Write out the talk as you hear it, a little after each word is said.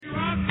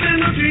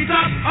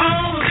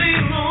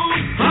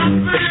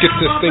Let's get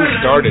this thing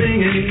started.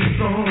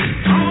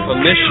 On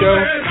this show,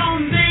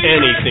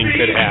 anything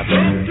could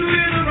happen.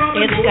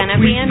 It's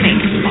gonna be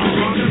amazing.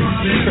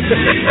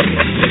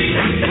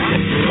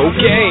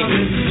 Okay.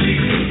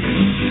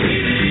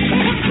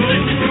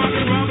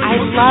 I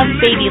love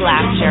baby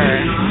laughter.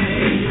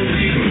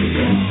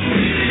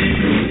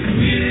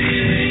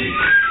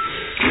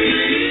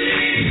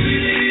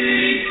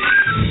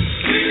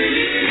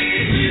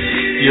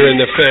 You're in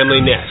the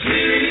family nest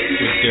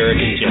with Derek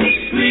and Jess.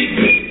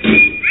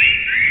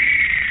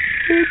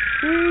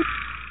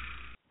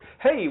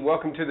 Hey,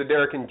 welcome to the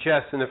Derek and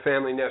Jess in the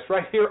family nest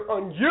right here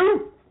on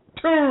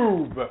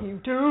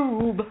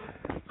YouTube.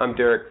 I'm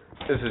Derek.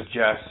 This is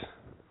Jess.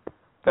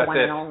 The one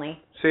and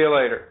only. See you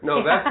later.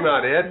 No, that's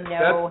not it.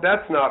 No.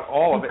 That's not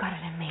all of it. We've got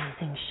an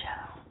amazing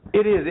show.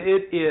 It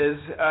is.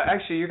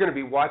 Actually, you're going to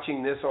be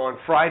watching this on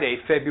Friday,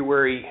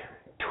 February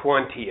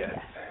 20th. Yes.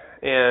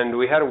 And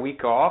we had a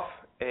week off.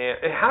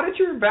 And how did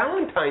your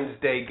Valentine's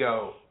Day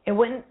go? It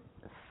went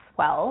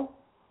swell.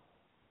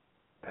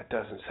 That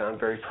doesn't sound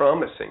very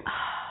promising.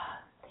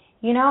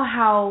 You know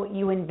how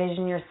you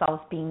envision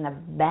yourself being the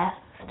best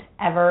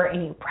ever,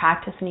 and you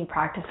practice and you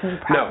practice and you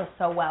practice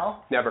so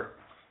well? Never.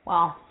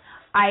 Well,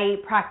 I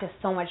practiced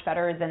so much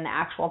better than the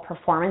actual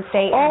performance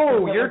day.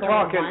 Oh, you're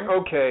talking,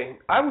 okay.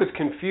 I was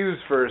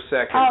confused for a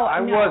second. Oh, I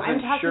no, wasn't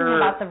I'm talking sure.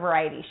 about the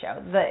variety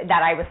show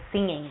that I was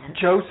singing in.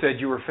 Joe said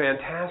you were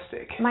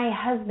fantastic. My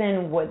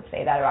husband would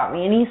say that about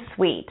me, and he's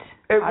sweet.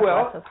 God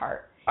bless his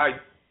heart. I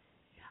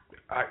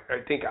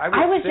think I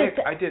was sick.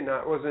 I did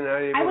not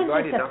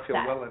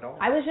feel well at all.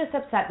 I was just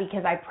upset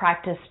because I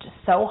practiced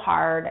so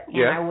hard,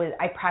 and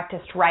I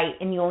practiced right,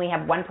 and you only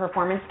have one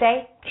performance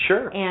day.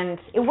 Sure. And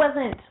it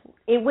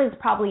was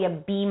probably a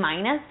B-,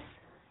 and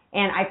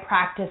I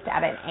practiced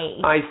at an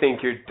A. I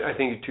think you're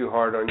too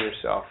hard on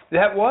yourself.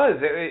 That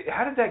was.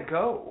 How did that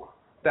go?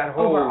 That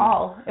whole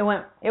overall, it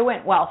went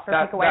well for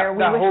Picket Wire. We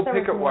wish there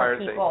was more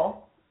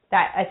people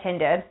that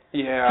attended.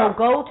 Yeah. So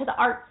go to the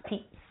arts,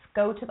 peeps.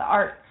 Go to the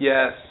arts.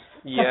 Yes.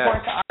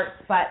 Support the arts,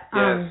 but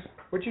yes.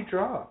 What'd you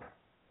drop?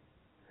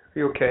 Are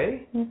you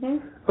okay? Mhm.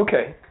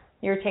 Okay.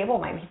 Your table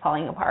might be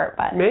falling apart,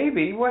 but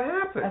maybe. What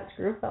happened? A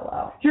screw fell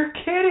out. You're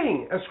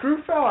kidding! A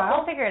screw fell out?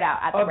 We'll figure it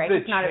out at the break.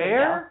 It's not a big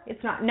deal.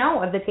 It's not.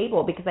 No, of the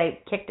table because I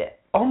kicked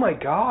it. Oh my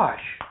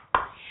gosh.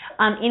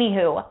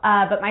 Anywho,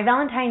 but my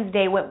Valentine's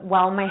Day went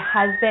well. My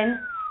husband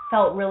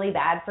felt really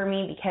bad for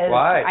me because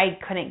Why? I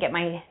couldn't get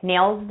my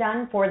nails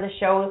done for the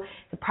show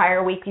the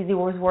prior week because he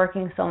was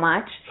working so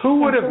much. Who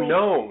would have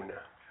known?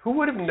 Who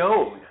would have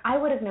known? I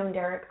would have known,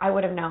 Derek. I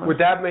would have known. Would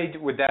that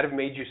have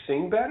made you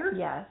sing better?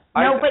 Yes.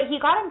 No, but he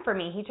got him for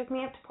me. He took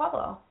me up to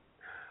Pueblo.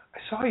 I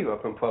saw you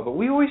up in Pueblo.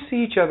 We always see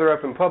each other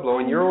up in Pueblo,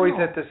 and you're always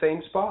at the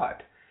same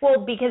spot. Well,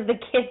 because the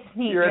kids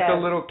need You're at the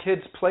little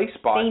kids' play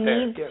spot they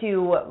there. Need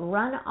to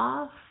run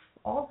off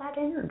all that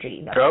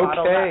energy that's bottled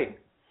up. Okay.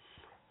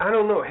 I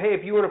don't know. Hey,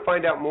 if you want to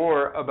find out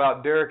more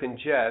about Derek and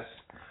Jess,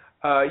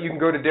 you can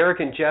go to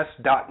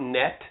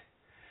derekandjess.net.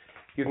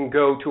 You can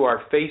go to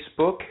our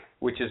Facebook,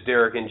 which is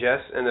Derek and Jess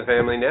and the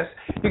Family Nest.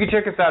 You can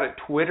check us out at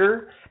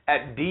Twitter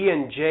at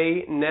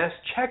D&J Nest.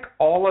 Check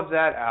all of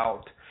that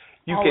out.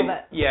 You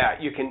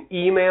can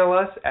email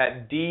us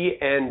at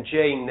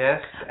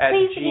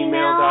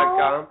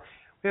dnjnest@gmail.com.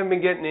 We haven't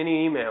been getting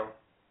any email.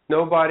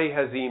 Nobody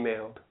has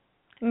emailed.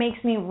 It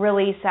makes me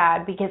really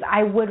sad because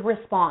I would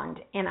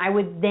respond, and I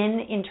would then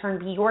in turn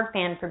be your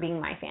fan for being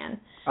my fan.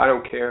 I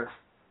don't care.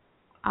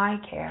 I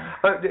care.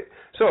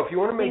 So if you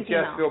want to make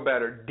Jess feel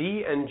better,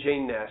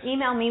 dnjnest.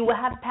 Email me. We'll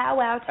have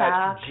powwow talk.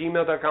 At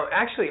gmail.com.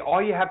 Actually,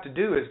 all you have to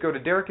do is go to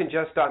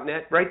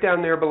derekandjess.net. Right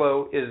down there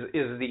below is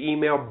the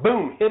email.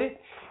 Boom, hit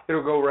it.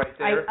 It'll go right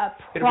there. I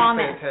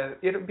promise.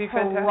 It'll be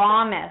fantastic.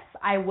 Promise.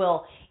 I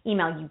will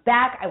email you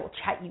back. I will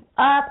chat you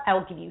up. I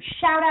will give you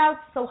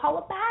shout-outs. So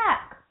holla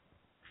back.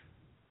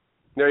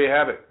 There you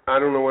have it. I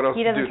don't know what else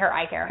to do. He doesn't care.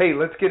 I care. Hey,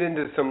 let's get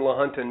into some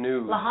LaJunta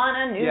news.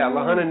 LaJunta news. Yeah,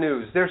 LaJunta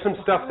news. There's some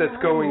stuff that's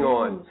going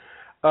on.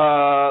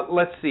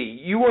 Let's see.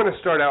 You want to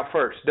start out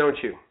first,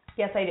 don't you?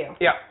 Yes, I do.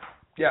 Yeah.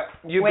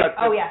 With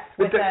the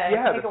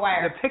picket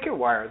wire. The picket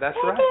wire, that's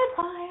right. Picket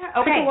wire.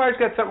 Okay. Picket wire's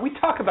got something. We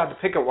talk about the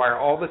picket wire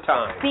all the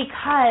time.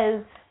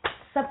 Because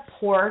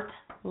support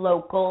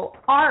local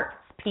arts,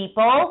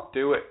 people.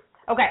 Do it.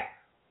 Okay.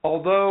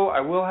 Although,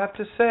 I will have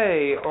to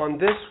say, on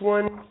this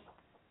one...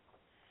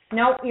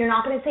 Nope, you're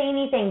not going to say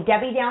anything.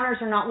 Debbie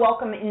Downers are not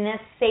welcome in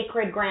this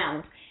sacred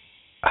ground.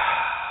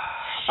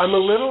 I'm a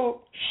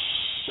little...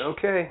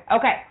 Okay.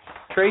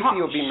 Tracy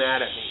will be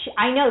mad at me.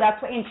 I know,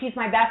 and she's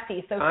my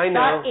bestie, so I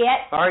know. Shut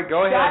it. All right,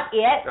 go ahead. Shut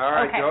it. All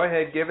right, Go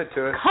ahead, give it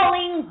to us.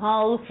 Calling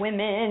all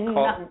women.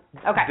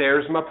 Okay.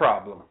 There's my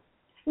problem.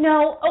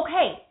 No,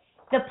 okay.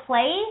 The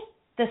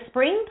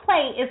spring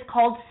play is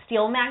called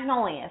Steel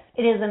Magnolias.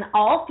 It is an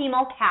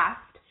all-female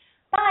cast,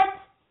 but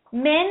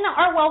men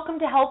are welcome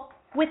to help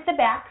with the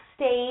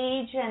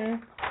backstage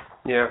and...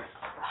 Yeah.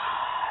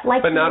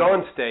 But not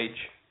on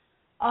stage.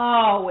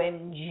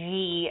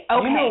 OMG.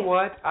 Okay.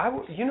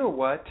 You know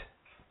what?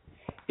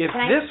 If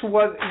this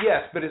was,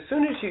 yes, but as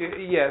soon as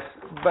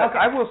but Okay.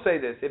 I will say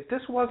this, if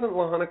this wasn't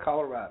LaJunta,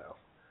 Colorado,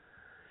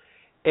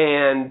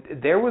 and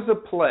there was a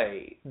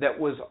play that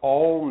was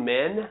all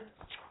men,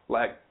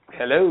 like,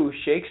 hello,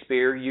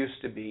 Shakespeare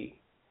used to be,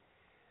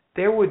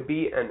 there would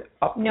be an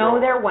uproar. No,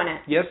 there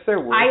wouldn't. Yes, there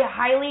would. I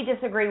highly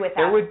disagree with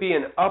that. There would be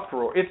an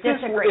uproar. If this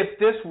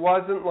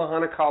wasn't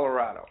LaJunta,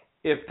 Colorado,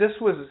 if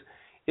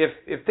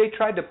they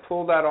tried to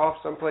pull that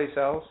off someplace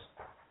else,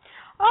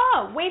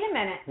 oh, wait a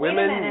minute.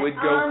 Women would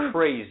go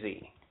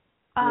crazy.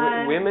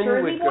 Women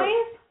Jersey would go.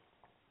 Boys?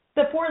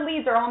 The 4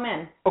 leads are all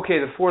men. Okay,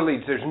 the 4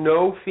 leads. There's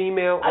no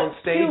female on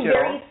stage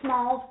at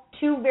all.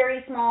 Two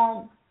very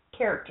small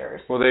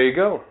characters. Well, there you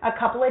go. A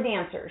couple of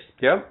dancers.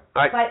 Yep.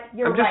 But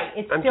you're right.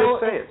 It's I'm still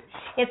just saying.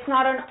 It's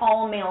not an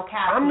all male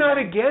cast. I'm not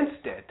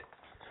against it.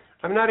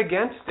 I'm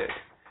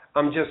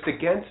just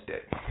against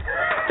it.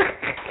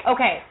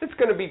 Okay. It's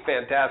going to be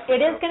fantastic.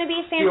 It is going to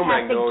be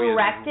fantastic.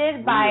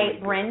 Directed by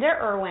Brenda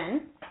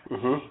Irwin.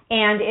 Mm-hmm.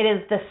 And it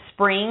is the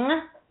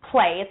spring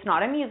play. It's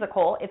not a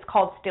musical. It's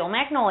called Steel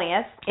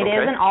Magnolias. It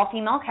is an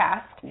all-female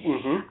cast.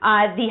 Mm-hmm.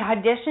 The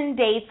audition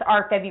dates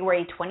are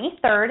February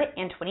 23rd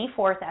and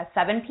 24th at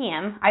 7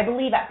 p.m., I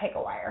believe at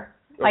Pick-A-Wire.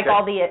 Like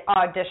all the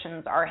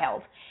auditions are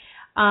held.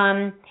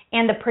 And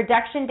the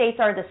production dates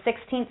are the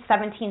 16th,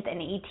 17th,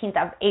 and 18th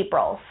of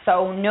April.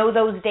 So know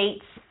those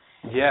dates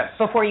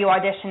before you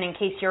audition in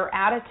case you're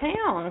out of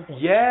town.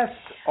 Yes,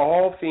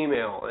 all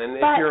female. And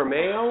if you're a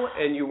male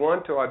and you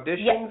want to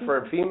audition for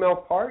a female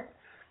part,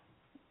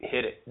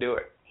 hit it. Do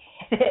it.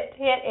 Hit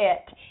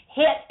it.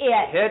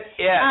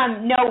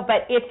 No,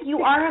 but if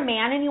you are a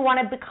man and you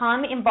want to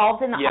become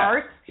involved in the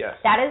arts,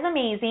 that is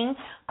amazing.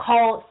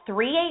 Call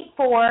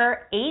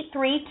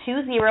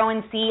 384-8320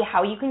 and see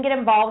how you can get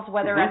involved,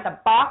 whether at the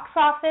box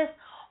office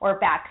or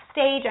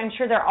backstage. I'm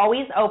sure they're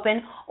always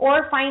open.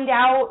 Or find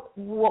out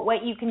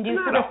what you can do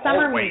for the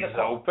summer musical.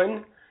 Always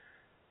open.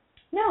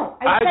 No,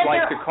 I'd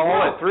like to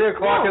call at 3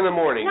 o'clock in the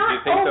morning. Do you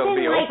think they'll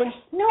be open?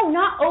 No,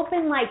 not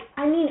open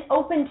I mean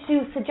open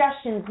to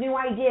suggestions, new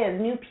ideas,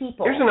 new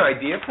people. Here's an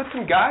idea. Put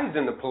some guys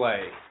in the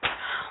play.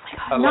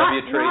 Oh, my God. I love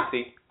you,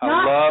 Tracy.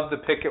 I love the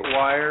picket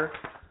wire.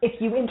 If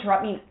you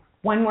interrupt me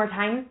one more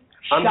time,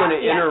 I'm going to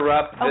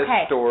interrupt this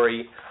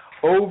story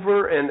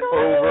over and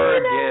over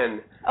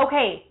again.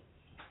 Okay.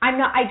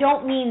 I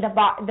don't mean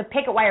the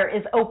picket wire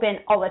is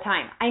open all the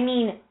time. I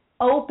mean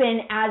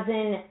open as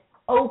in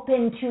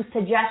open to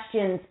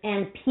suggestions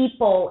and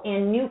people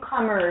and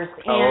newcomers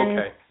and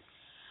okay.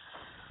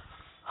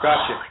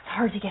 Gotcha. It's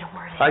hard to get a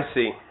word in. I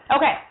see.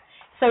 Okay.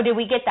 So did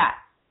we get that?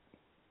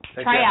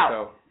 Try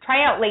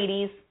out,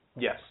 ladies.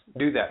 Yes,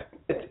 do that.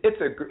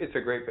 It's a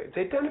great bit.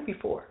 They've done it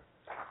before,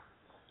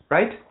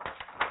 right?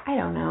 I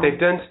don't know. They've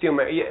done Steel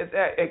Man.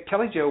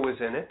 Kelly Jo was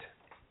in it.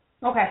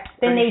 Okay,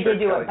 then they did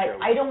do it, but Jo.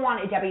 I don't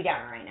want a Debbie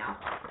Downer right now.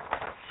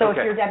 So if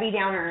you're Debbie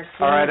Downer,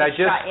 all right, I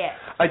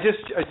just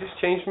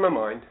changed my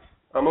mind.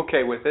 I'm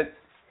okay with it.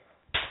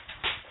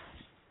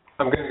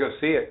 I'm going to go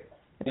see it.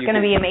 It's going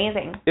to be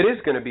amazing. It is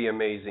going to be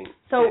amazing.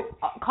 So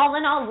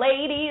calling all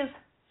ladies,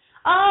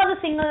 all the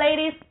single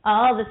ladies.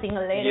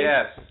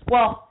 Yes.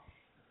 Well,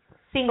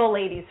 single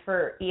ladies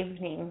for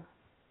evening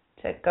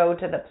to go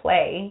to the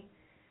play.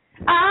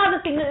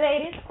 The single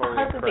ladies.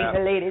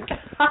 Single ladies.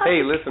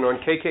 Hey, listen, on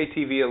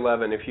KKTV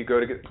 11, if you go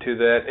to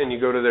that and you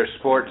go to their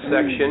sports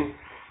section,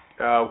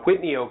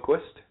 Whitney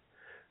Oquist,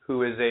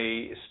 who is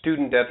a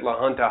student at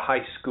LaJunta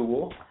High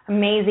School.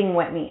 Amazing,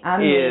 Whitney.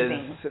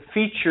 Amazing. Is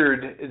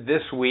featured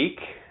this week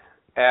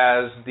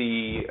as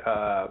the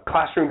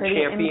classroom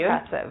champion.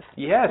 Impressive.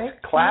 Yes,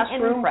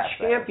 classroom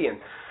champion.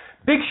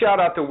 Big shout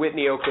out to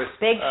Whitney Oquist.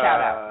 Big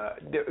shout out.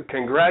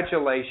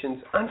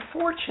 Congratulations.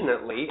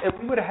 Unfortunately, and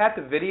we would have had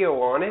the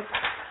video on it,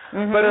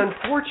 but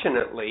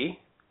unfortunately,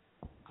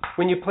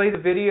 when you play the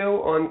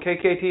video on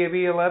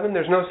KKTV 11,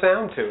 there's no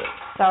sound to it.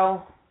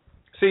 So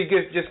you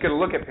just get to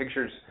look at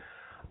pictures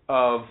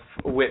of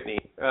Whitney.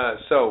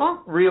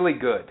 Really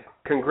good.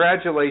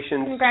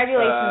 Congratulations.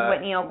 Congratulations,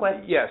 Whitney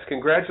Oquist. Yes,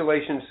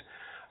 congratulations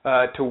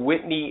to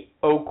Whitney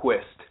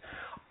Oquist.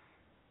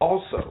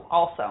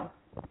 Also.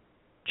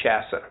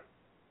 Chassa.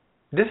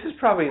 This is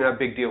probably not a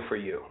big deal for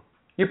you.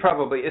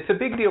 It's a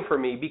big deal for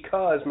me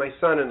because my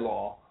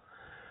son-in-law,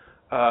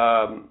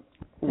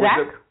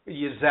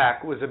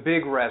 Zach was a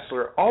big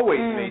wrestler, always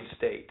made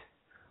state.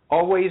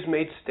 Always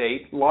made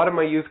state. A lot of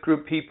my youth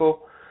group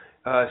people,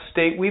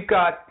 state. We've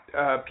got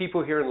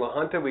people here in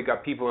LaJunta. We've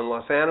got people in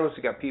Los Angeles.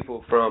 We've got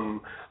people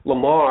from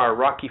Lamar.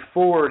 Rocky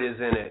Ford is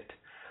in it.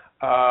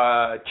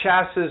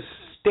 Chassa's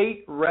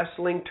state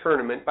wrestling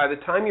tournament, by the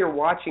time you're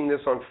watching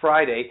this on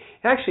Friday,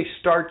 it actually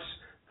starts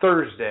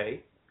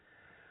Thursday,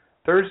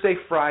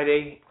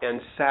 Friday,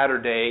 and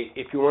Saturday.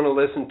 If you want to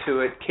listen to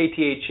it,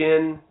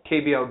 KTHN,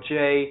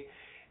 KBLJ,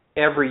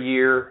 every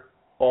year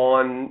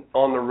on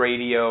the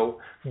radio.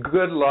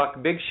 Good luck.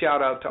 Big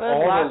shout out to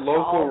all the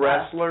local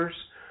wrestlers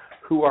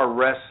who are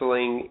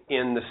wrestling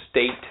in the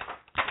state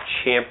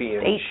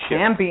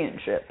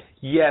championship.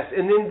 Yes,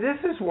 and then this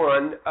is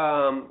one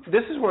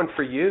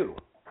for you.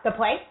 The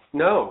play?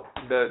 No,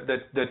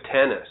 the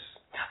tennis.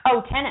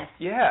 Oh, tennis.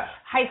 Yeah.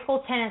 High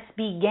school tennis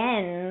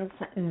begins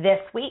this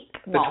week.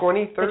 The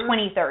 23rd? The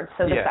 23rd,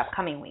 so this Yes.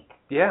 upcoming week.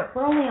 Yeah.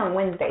 We're only on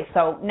Wednesday,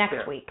 so next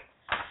Yeah. week.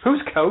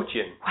 Who's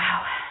coaching?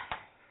 Wow.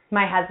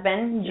 My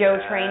husband, Joe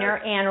Yes. Trainer,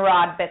 and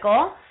Rod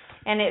Bickle.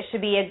 And it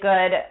should be a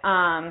good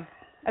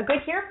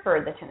year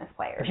for the tennis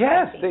players.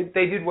 Yes,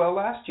 they did well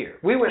last year.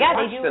 We went and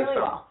they watched do them really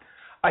some. well.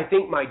 I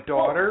think my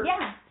daughter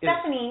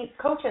Stephanie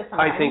coaches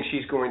sometimes. I think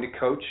she's going to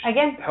coach,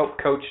 Again. help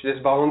coach as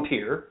a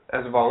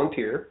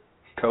volunteer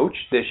coach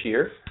this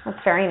year.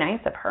 That's very nice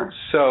of her.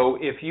 So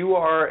if you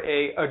are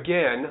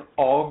again,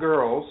 all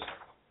girls.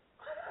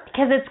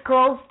 Because it's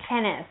girls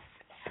tennis.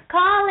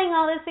 Calling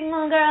all the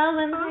single girls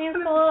in high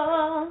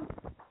school.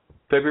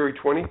 February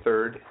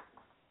 23rd,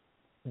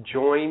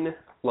 join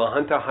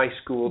LaJunta High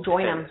School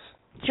tennis.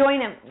 Join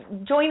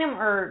them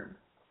or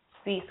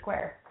be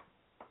square.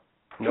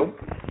 Nope.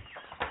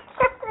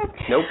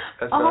 Nope,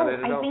 that's not it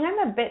at all. I think I'm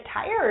a bit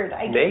tired.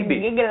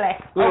 Maybe. Giggly. A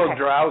little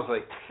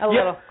drowsy. A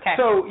little, okay.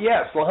 So,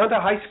 yes,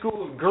 LaJunta High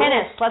School girls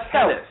Tennis, let's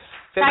go.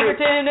 Tiger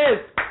tennis.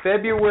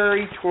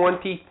 February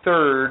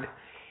 23rd,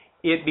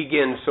 it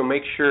begins, so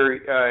make sure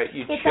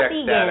you check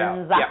that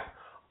out. Yeah.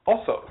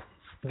 Also,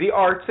 the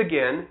arts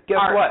again.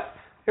 Guess what?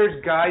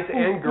 There's guys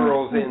and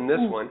girls in this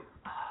one.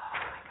 Oh,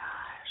 my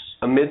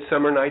gosh. A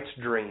Midsummer Night's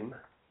Dream.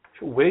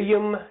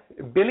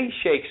 Billy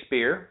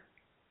Shakespeare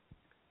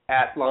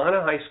at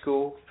LaJunta High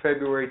School,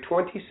 February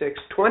 26th,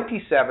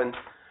 27th,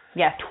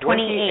 yes,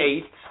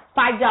 28th.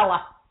 $5.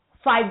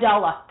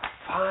 $5.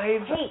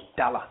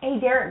 Hey,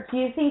 Derek, do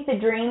you think the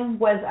dream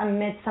was a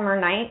Midsummer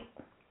Night?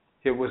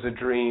 It was a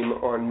dream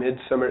on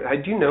Midsummer.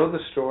 Do you know the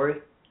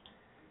story?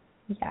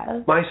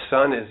 Yes. My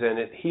son is in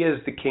it. He is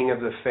the king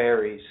of the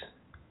fairies.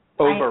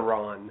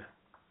 Oberon.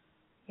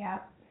 Yeah.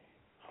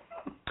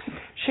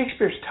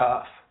 Shakespeare's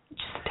tough.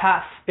 Just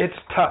tough. It's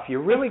tough. You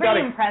really got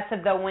to... It's pretty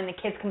impressive, though, when the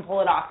kids can pull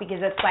it off, because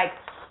it's like,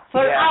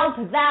 for out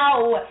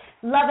thou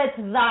lovest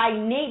thy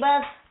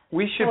neighbor.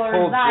 We should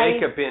pull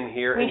Jacob in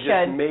here and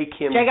just make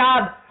him...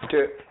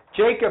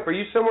 Jacob, are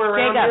you somewhere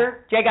around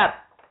here? Jacob.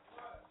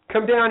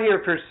 Come down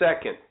here for a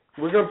second.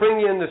 We're going to bring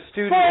you in the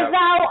studio. For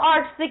thou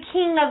art the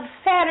king of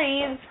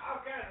fairies.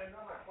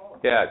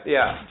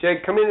 Yeah.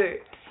 Jake, come in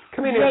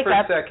here for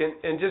a second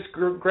and just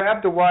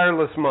grab the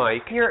wireless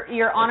mic.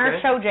 You're on our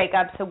show,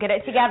 Jacob, so get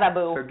it together,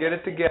 boo. So get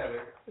it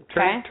together.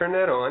 Turn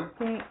that on.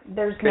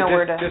 There's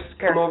nowhere to... Just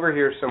come over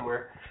here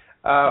somewhere.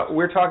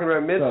 We're talking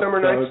about Midsummer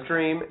Night's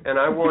Dream, and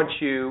I want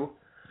you...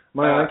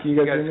 Can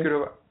you guys hear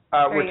me?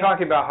 We're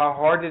talking about how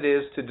hard it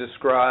is to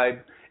describe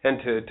and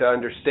to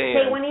understand.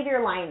 Say one of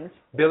your lines.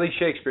 Billy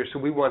Shakespeare, so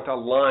we want a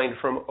line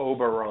from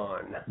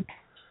Oberon.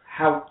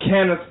 How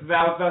canst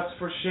thou thus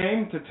for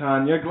shame,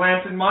 Titania,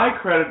 glance in my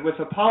credit with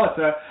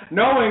Hippolyta,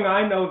 knowing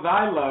I know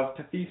thy love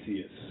to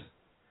Theseus?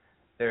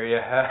 There you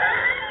have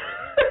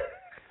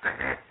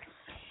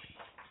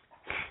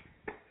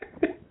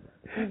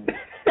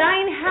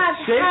Thine hat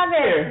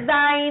haveth,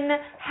 thine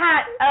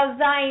hat of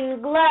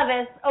thine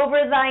gloveth,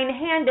 over thine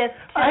handeth.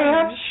 I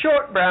have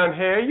short brown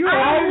hair. You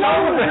have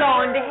long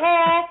blonde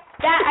hair.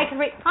 That I can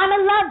read. I'm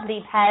a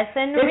lovely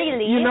person,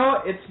 really. You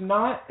know, it's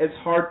not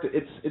hard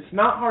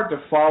to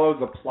follow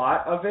the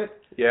plot of it.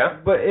 Yeah.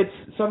 But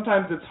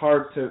sometimes it's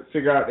hard to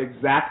figure out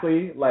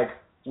exactly, like,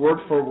 word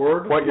for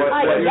word what you're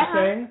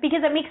saying.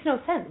 Because it makes no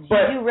sense.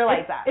 But you do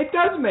realize that. It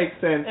does make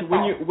sense.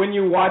 When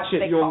you watch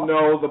it, you'll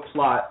know the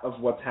plot of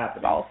what's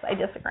happening. False. I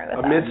disagree with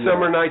that. A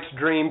Midsummer Night's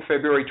Dream,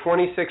 February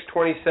 26th,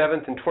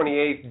 27th, and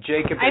 28th.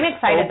 Jacob I'm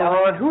excited,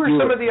 Oberon. Who are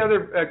some of the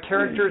other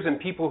characters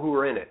and people who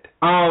are in it?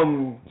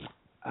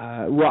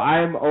 Well,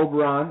 I'm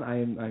Oberon.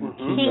 I'm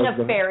King of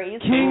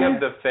Fairies. King of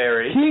the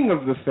Fairies.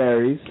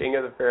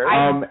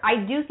 I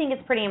do think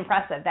it's pretty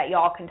impressive that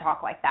y'all can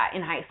talk like that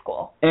in high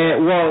school.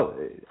 Well,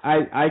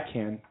 I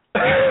can.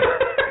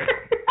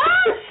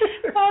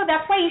 Oh,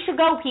 that's why you should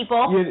go,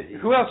 people.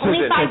 Who else Only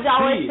is it?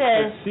 $5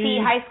 to see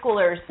high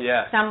schoolers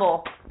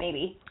stumble,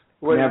 maybe.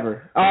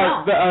 Never.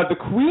 The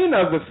Queen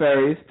of the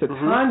Fairies,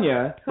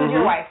 Titania, who's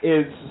your wife?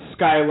 Is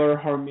Skylar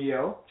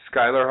Harmio. Who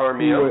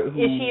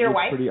is she your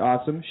wife? Pretty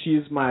awesome.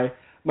 She's my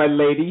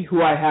lady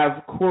who I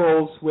have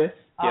quarrels with.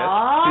 Yes.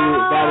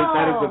 That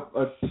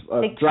is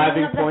a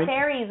driving point. The King of the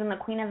Fairies and the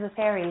Queen of the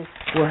Fairies.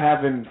 We're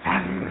having...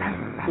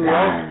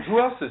 Who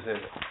else is in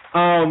it?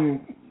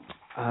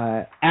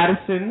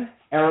 Addison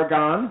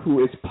Aragon,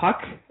 who is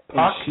Puck.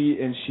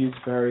 And she's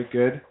very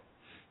good.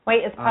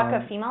 Wait, is Puck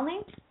a female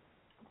name?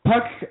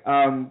 Puck,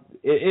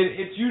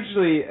 it's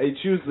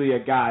usually a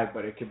guy,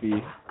 but it could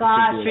be.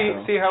 Gosh.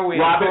 See how we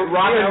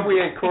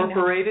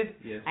incorporated?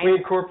 Yes. We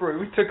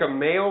took a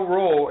male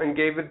role and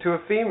gave it to a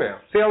female.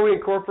 See how we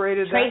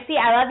incorporated that? Tracy,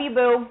 I love you,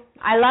 boo.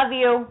 I love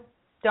you.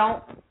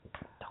 Don't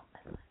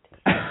listen.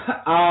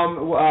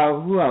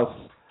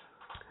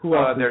 Who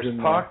else? There's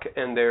Puck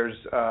and there's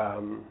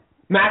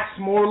Max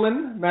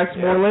Moreland. Max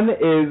Moreland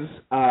is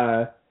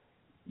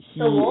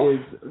the wolf?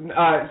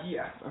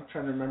 I'm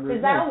trying to remember.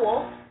 Is that a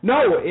wolf?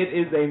 No, it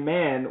is a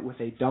man with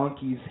a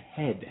donkey's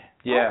head.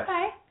 Yeah.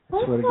 Okay.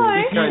 That's what it is.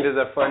 He's kind of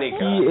the funny guy.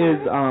 He is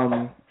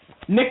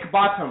Nick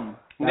Bottom.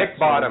 Nick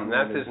Bottom,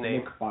 that's his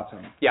name. Nick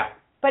Bottom. Yeah.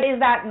 But is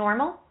that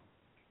normal?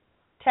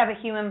 To have a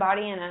human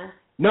body and a...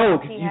 No,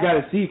 because you got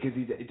to see, because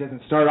it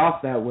doesn't start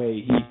off that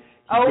way.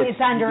 It's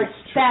under a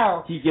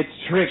spell. He gets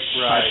tricked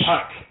by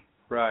Puck.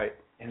 Right.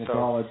 And it's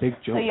all a big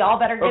joke. So y'all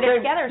better get it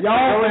together.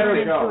 Y'all better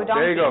go.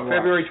 There you go.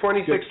 February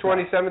 26th,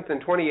 27th, and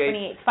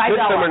 28th. $5.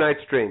 Midsummer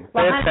Night's Dream.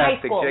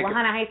 Fantastic, Jacob.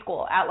 Lahana High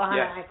School. At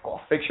Lahana High School.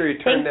 Make sure you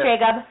turn that.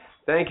 Thanks, Jacob.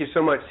 Thank you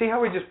so much. See how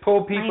we just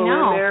pull people I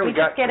know. in there? We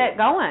just get it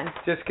going.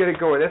 Just get it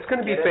going. That's going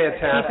to be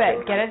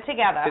fantastic. Keep it. Get it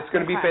together. It's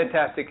going to be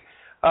fantastic.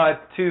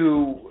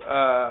 To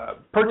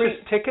purchase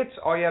tickets,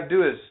 all you have to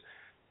do is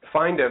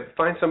find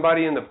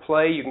somebody in the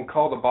play. You can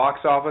call the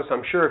box office.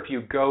 I'm sure if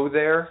you go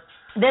there.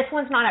 This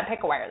one's not at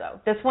Pickawire though.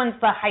 This one's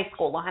the high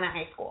school, Lahana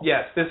High School.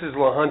 Yes, this is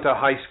LaJunta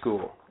High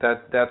School.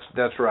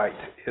 That's right.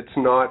 It's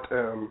not.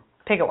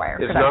 Pickawire.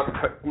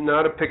 It's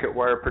not a Picket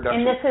Wire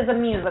production. And this is a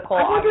musical.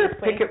 I wonder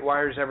obviously. if Picket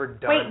Wire's ever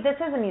done. Wait, this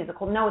is a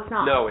musical. No, it's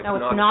not. No,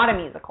 it's not a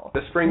musical.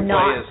 The spring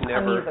play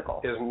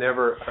is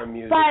never a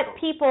musical. But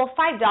people,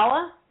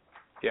 $5.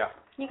 Yeah.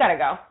 You gotta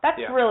go.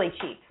 That's really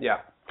cheap. Yeah.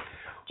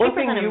 One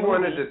thing you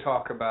wanted to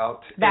talk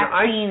about, and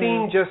I've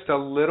seen just a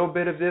little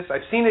bit of this.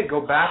 I've seen it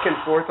go back and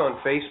forth on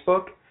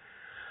Facebook.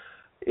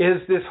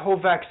 Is this whole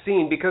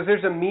vaccine, because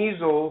there's a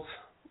measles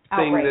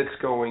thing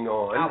that's going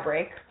on.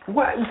 Outbreak.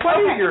 What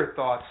are your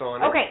thoughts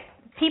on it? Okay,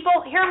 people,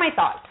 here are my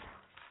thoughts.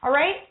 All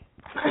right?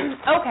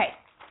 Okay.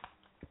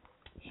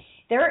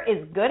 There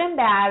is good and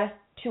bad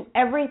to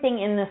everything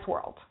in this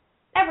world.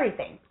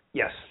 Everything.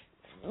 Yes.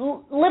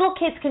 Little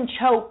kids can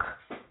choke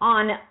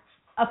on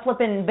a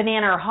flippin'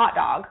 banana or hot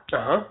dog.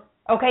 Uh-huh.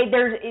 Okay,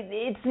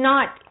 it's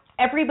not,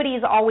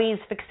 everybody's always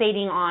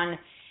fixating on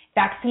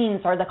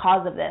vaccines are the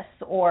cause of this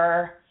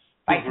or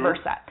vice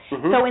versa.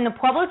 Mm-hmm. So in the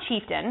Pueblo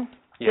Chieftain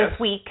this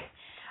week,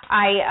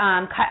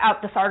 I cut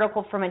out this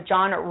article from a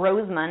John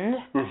Rosemond.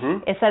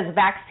 Mm-hmm. It says,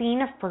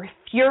 vaccine for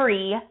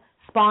fury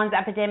spawns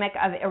epidemic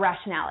of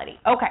irrationality.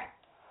 Okay.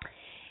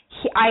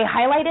 I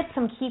highlighted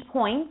some key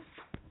points.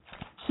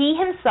 He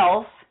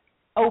himself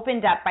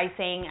opened up by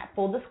saying,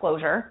 full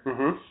disclosure,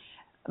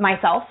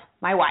 myself,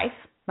 my wife,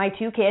 my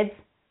 2 kids,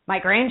 my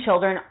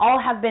grandchildren all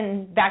have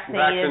been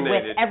vaccinated.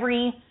 With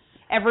every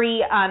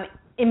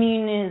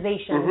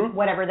immunization,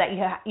 whatever that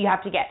you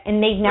have to get,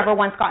 and they've never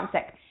once gotten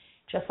sick.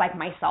 Just like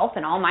myself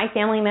and all my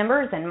family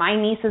members and my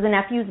nieces and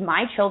nephews,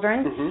 my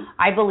children,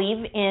 I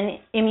believe in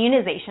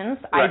immunizations.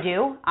 I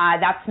do.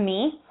 That's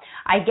me.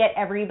 I get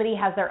everybody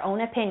has their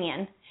own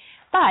opinion,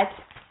 but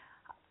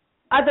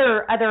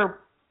other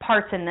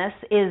parts in this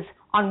is,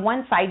 on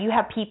one side you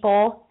have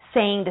people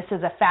saying this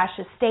is a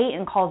fascist state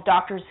and calls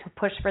doctors who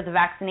push for the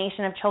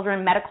vaccination of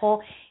children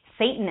medical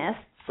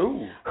Satanists.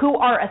 Ooh. Who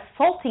are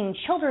assaulting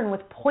children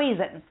with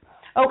poisons.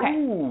 Okay.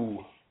 Ooh.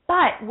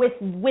 But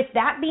with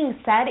that being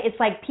said, it's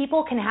like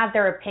people can have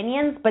their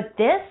opinions, but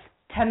this,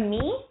 to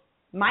me,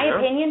 my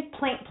opinion,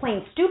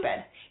 plain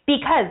stupid.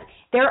 Because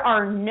there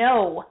are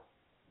no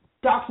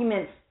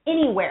documents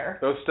anywhere.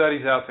 Those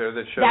studies out there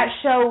that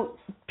show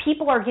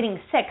people are getting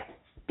sick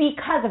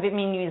because of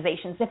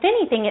immunizations. If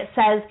anything, it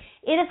says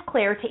it is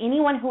clear to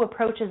anyone who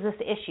approaches this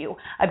issue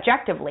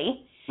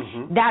objectively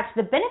that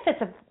the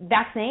benefits of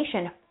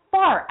vaccination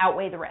far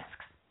outweigh the risks.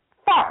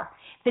 Far.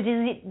 The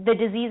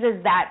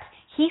diseases that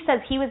he says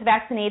he was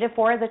vaccinated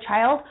for as a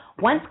child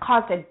once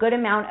caused a good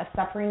amount of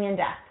suffering and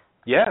death.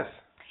 Yes.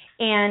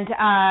 And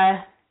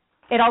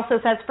it also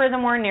says,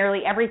 furthermore,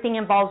 nearly everything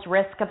involves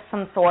risk of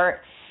some sort.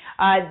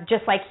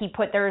 Just like he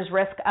put, there's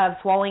risk of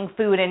swallowing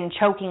food and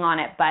choking on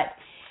it. But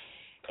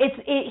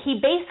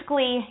he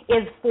basically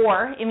is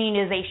for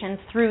immunizations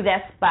through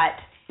this, but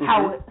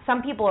how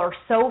some people are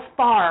so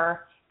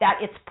far that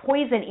it's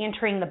poison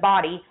entering the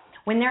body,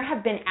 when there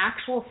have been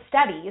actual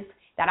studies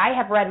that I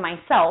have read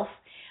myself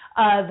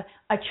of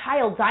a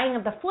child dying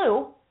of the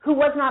flu who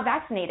was not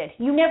vaccinated.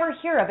 You never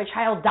hear of a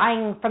child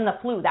dying from the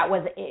flu. That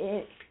was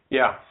it.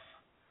 Yeah.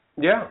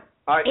 Yeah.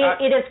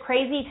 It is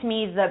crazy to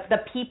me the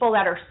people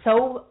that are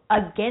so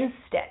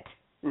against it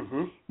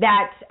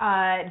that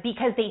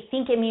because they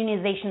think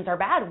immunizations are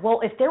bad.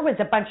 Well, if there was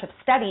a bunch of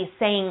studies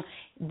saying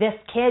this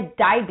kid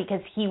died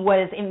because he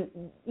was,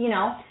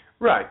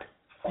 right.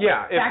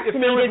 Yeah,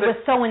 vaccinated with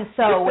so and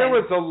so. If there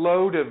was a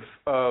load of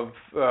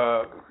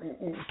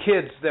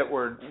kids that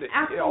were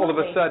all of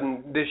a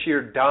sudden this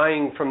year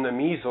dying from the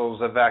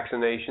measles of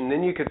vaccination,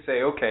 then you could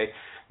say, okay,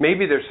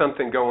 maybe there's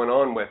something going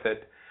on with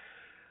it.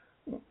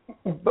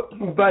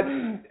 But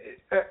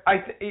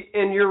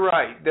and you're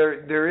right.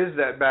 There is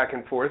that back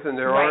and forth, and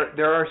there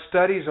are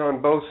studies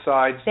on both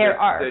sides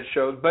that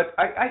show. But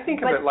I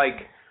think of it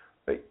like,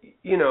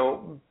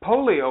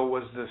 polio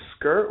was a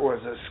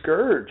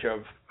scourge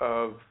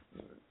of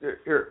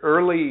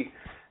early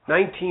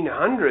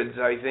 1900s,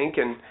 I think,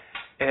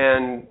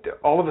 and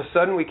all of a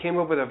sudden we came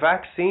up with a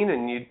vaccine,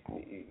 and you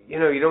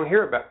don't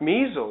hear about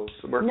measles.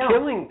 We're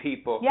killing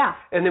people. Yeah.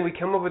 And then we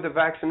come up with a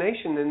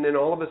vaccination, and then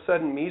all of a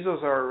sudden measles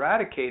are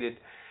eradicated.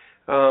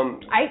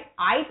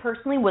 I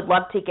personally would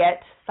love to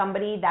get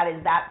somebody that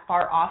is that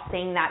far off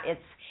saying that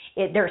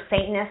they're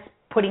Satanists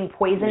putting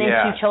poison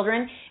into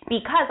children,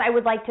 because I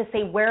would like to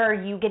say, where are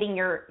you getting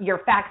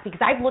your facts?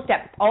 Because I've looked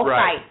at all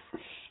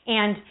sites,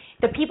 and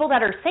the people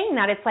that are saying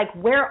that, it's like,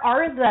 where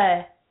are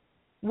the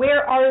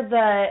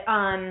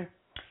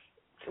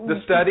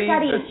studies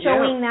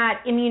showing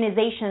that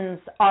immunizations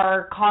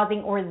are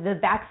causing, or the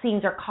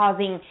vaccines are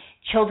causing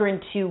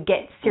children to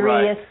get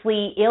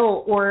seriously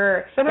ill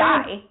or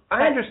die.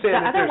 I understand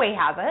the other way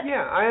has it.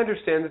 Yeah, I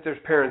understand that there's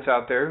parents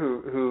out there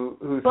who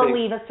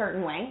believe a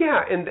certain way.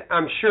 Yeah, and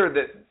I'm sure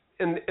that,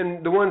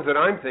 and the ones that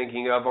I'm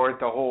thinking of aren't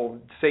the whole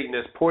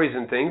Satanist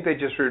poison thing. They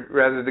just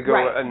rather to go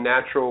a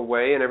natural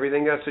way and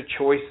everything. That's a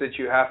choice that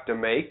you have to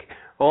make.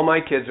 All my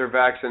kids are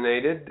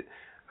vaccinated,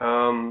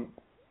 and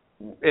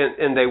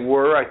they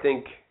were. I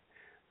think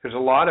there's a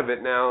lot of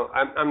it now.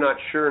 I'm not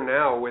sure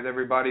now with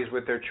everybody's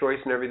with their choice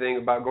and everything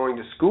about going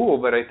to school,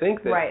 but I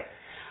think that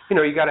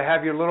you got to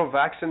have your little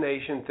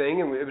vaccination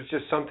thing, and it was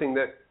just something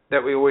that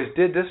we always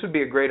did. This would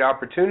be a great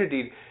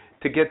opportunity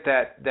to get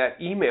that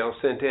email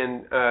sent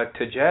in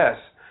to Jess,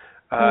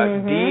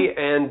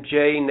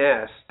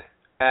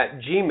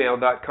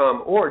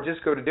 dnjnest@gmail.com, or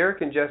just go to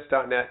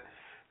derekandjess.net,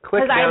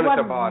 click down at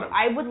the bottom.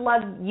 I would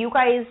love you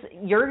guys,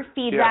 your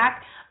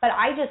feedback, but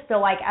I just feel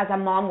like as a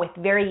mom with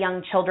very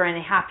young children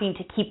and having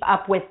to keep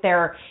up with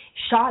their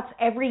shots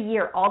every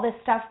year, all this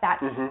stuff,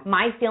 that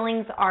my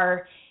feelings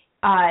are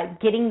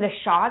getting the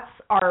shots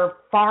are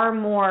far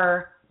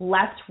more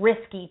less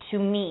risky to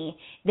me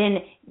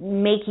than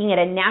making it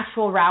a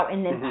natural route,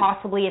 and then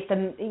possibly if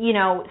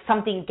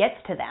something gets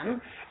to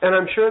them. And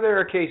I'm sure there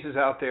are cases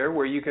out there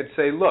where you could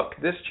say, look,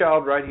 this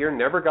child right here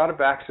never got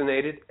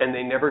vaccinated and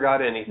they never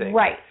got anything.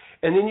 Right.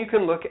 And then you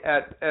can look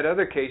at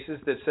other cases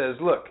that says,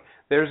 look,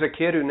 there's a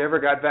kid who never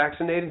got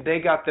vaccinated, they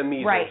got the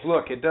measles. Right.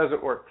 Look, it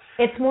doesn't work.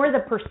 It's more the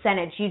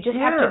percentage. You just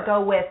have to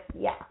go with,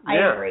 I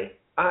agree.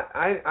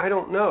 I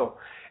don't know.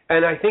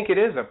 And I think it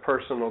is a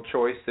personal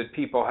choice that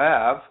people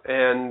have,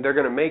 and they're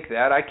going to make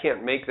that. I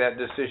can't make that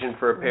decision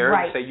for a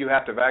parent and say you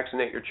have to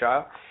vaccinate your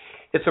child.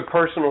 It's a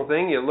personal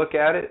thing. You look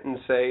at it and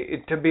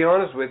say, to be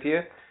honest with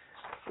you,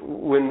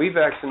 when we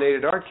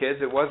vaccinated our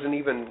kids, it wasn't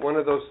even one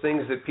of those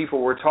things that people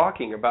were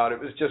talking about.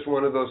 It was just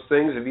one of those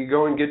things, if you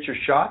go and get your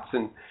shots,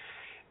 and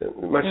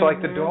much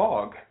like the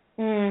dog,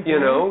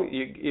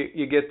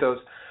 you get those.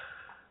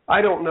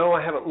 I don't know.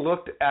 I haven't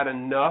looked at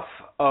enough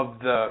of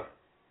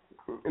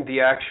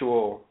the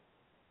actual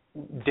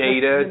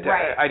data.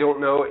 I don't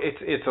know.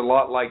 It's a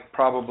lot like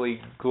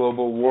probably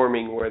global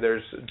warming, where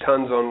there's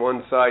tons on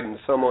one side and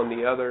some on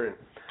the other. And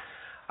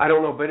I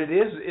don't know, but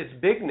it's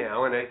big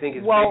now, and I think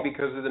it's big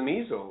because of the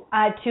measles.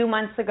 2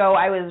 months ago,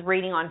 I was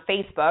reading on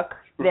Facebook,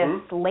 this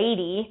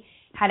lady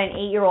had an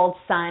 8-year-old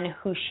son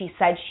who she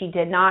said she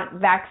did not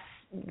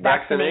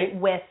vaccinate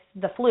with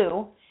the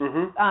flu.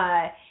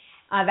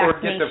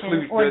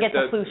 Vaccination or get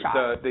the flu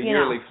shot. The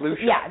yearly flu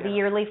shot. Yeah, the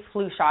yearly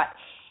flu shot.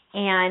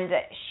 And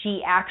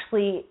she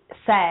actually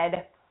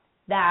said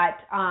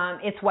that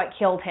it's what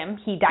killed him.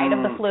 He died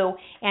of the flu,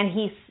 and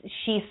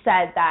she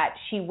said that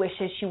she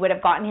wishes she would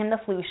have gotten him the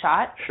flu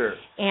shot. Sure.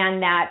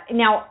 And that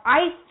now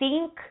I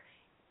think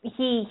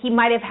he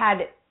might have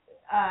had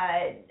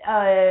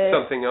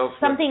something else,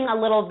 something a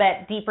little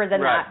bit deeper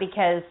than that,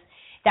 because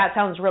that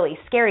sounds really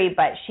scary.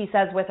 But she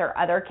says with her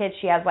other kids,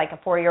 she has like a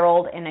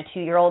 4-year-old and a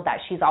 2-year-old,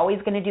 that she's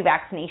always going to do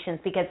vaccinations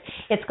because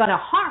it's going to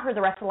haunt her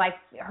the rest of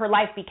her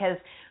life, because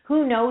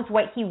who knows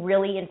what he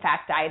really in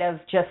fact died of,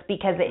 just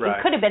because it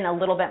could have been a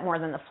little bit more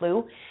than the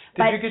flu.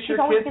 Did you get she's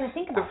your always kids going to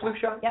think about the flu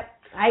shot? Yep.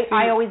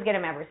 I always get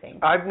them everything.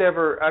 I've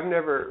never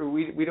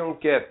we don't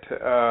get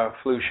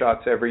flu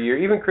shots every year.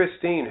 Even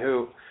Christine,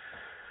 who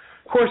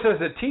of course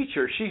as a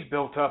teacher, she's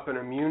built up an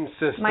immune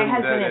system. My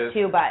husband is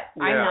too, but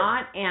I'm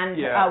not, and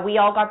we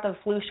all got the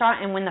flu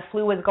shot, and when the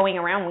flu was going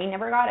around, we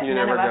never got it. You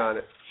never got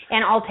it.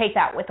 And I'll take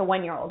that with a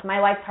 1-year-old. My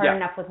life's hard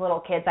enough with little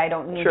kids. I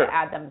don't need to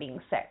add them being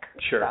sick.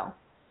 Sure.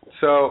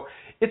 So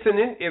it's a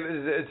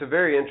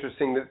very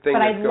interesting thing.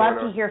 But I'd love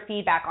to hear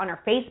feedback on our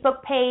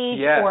Facebook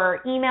page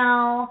or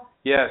email.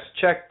 Yes,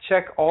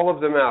 check all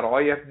of them out.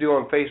 All you have to do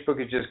on Facebook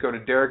is just go to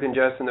Derek and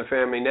Jess and the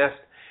Family Nest.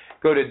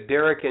 Go to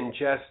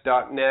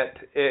derekandjess.net.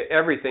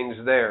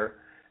 Everything's there.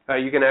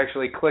 You can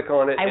actually click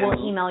on it. I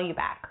will email you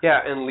back.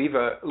 Yeah, and leave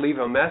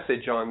a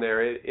message on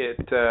there.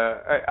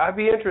 I'd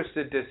be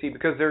interested to see,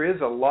 because there is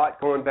a lot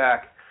going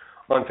back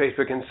on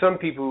Facebook, and some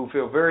people who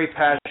feel very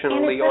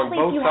passionately on both sides. And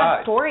especially if you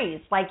have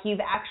stories, like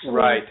you've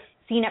actually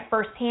seen it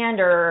firsthand,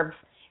 or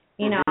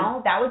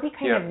that would be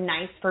kind of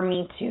nice for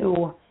me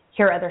to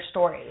hear other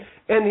stories.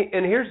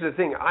 And here's the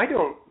thing, I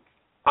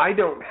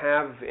don't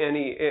have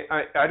any.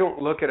 I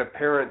don't look at a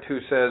parent who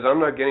says I'm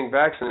not getting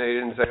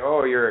vaccinated and say,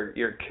 oh, you're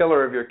a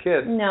killer of your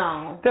kids.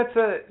 No. But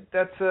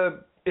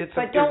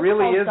don't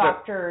call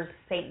doctors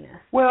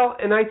Satanists. Well,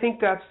 and I think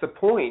that's the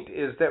point,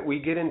 is that we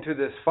get into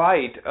this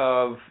fight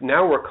of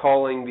now we're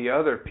calling the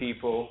other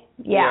people.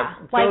 Yeah.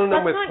 Filling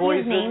them with let's not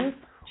poison. use names.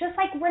 Just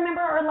like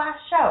remember our last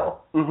show.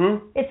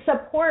 It's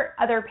support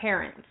other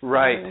parents.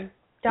 Right.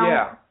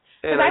 Don't.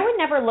 Because I would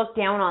never look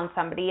down on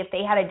somebody if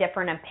they had a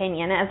different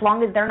opinion, as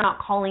long as they're not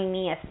calling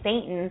me a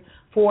Satan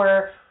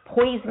for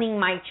poisoning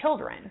my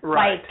children.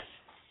 Right.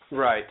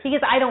 Right.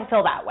 Because I don't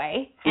feel that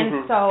way.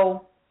 And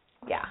so,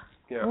 yeah.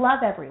 Love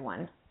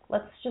everyone.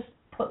 Let's just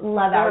put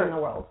love out in the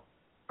world.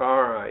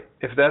 All right.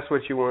 If that's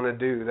what you want to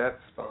do, that's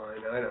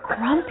fine. I know.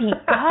 Grumpy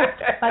up.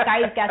 But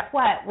guys, guess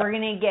what? We're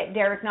going to get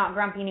Derek not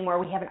grumpy anymore.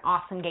 We have an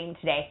awesome game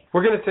today.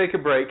 We're going to take a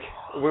break.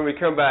 When we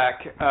come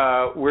back,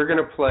 we're going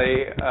to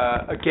play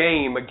a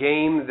game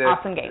that...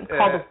 Awesome game.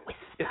 Called Whisper.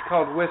 It's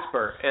called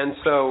Whisper. And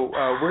so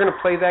we're going to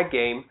play that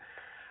game.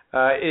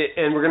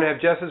 And we're going to have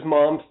Jess's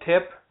mom's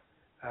tip.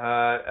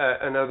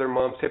 Another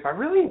mom's tip. I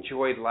really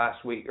enjoyed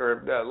last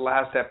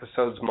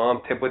episode's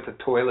mom tip with the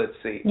toilet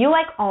seat. You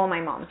like all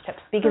my mom's tips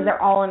because they're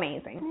all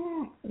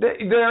amazing.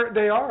 They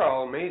are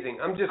all amazing.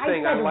 I'm just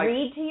saying I like.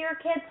 Read to your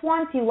kids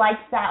once. You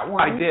liked that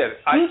one. I did.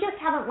 You just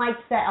haven't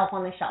liked the Elf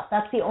on the Shelf.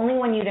 That's the only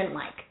one you didn't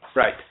like.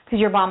 Right. Because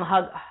your bomb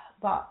hug.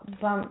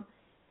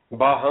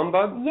 Bah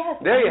humbug? Yes.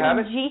 There you have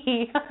it.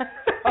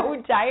 So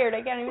tired.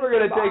 I can't even. We're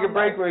going to take a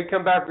break. When we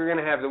come back, we're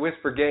going to have the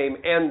Whisper game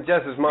and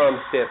Jess's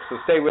mom's tips. So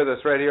stay with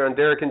us right here on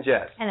Derek and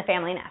Jess. And the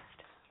Family Nest.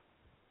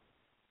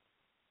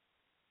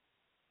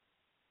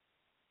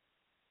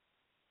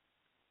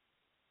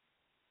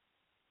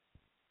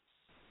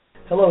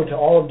 Hello to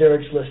all of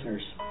Derek's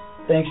listeners.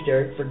 Thanks,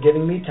 Derek, for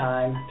giving me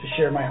time to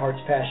share my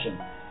heart's passion,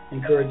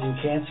 encouraging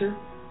cancer,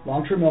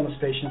 long-term illness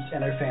patients,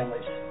 and their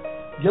families.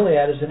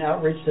 Gilead is an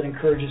outreach that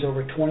encourages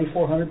over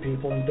 2,400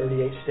 people in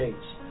 38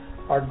 states.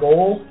 Our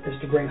goal is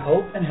to bring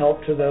hope and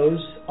help to those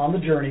on the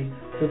journey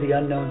through the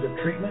unknowns of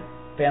treatment,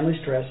 family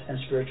stress, and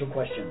spiritual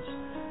questions.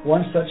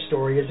 One such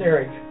story is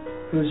Eric,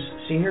 whose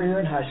senior year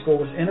in high school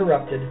was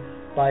interrupted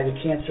by the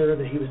cancer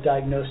that he was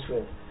diagnosed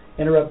with,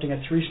 interrupting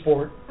a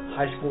 3-sport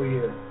high school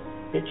year.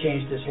 It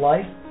changed his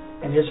life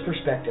and his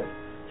perspective.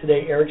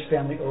 Today, Eric's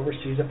family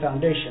oversees a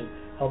foundation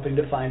helping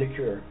to find a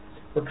cure.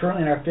 We're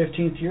currently in our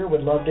 15th year.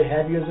 Would love to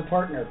have you as a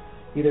partner,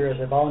 either as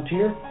a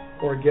volunteer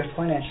or a gift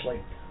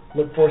financially.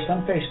 Look for us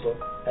on Facebook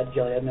at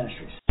Gilead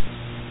Ministries.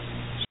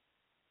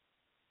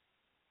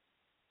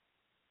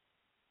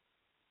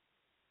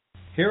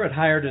 Here at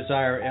Higher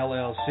Desire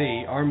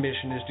LLC, our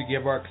mission is to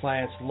give our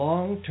clients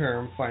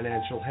long-term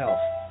financial health.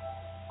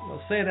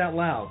 Well, say it out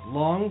loud,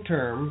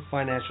 long-term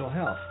financial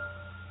health.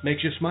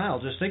 Makes you smile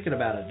just thinking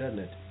about it, doesn't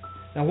it?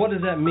 Now, what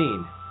does that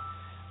mean?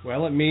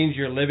 Well, it means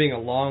you're living a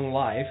long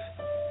life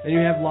and you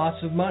have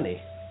lots of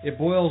money. It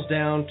boils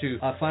down to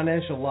a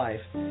financial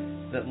life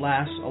that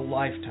lasts a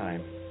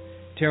lifetime.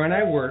 Tara and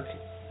I work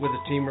with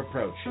a team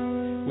approach.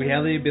 We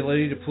have the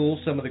ability to pool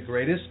some of the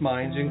greatest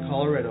minds in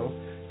Colorado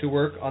to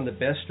work on the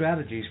best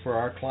strategies for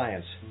our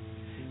clients.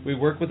 We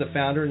work with the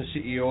founder and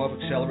CEO of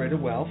Accelerated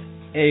Wealth,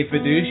 a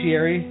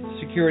fiduciary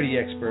security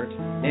expert,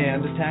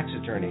 and a tax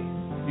attorney.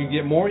 You can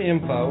get more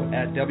info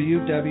at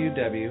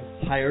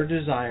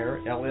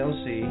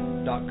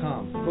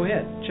www.higherdesirellc.com. Go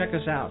ahead, check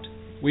us out.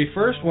 We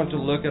first want to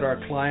look at our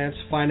clients'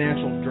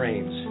 financial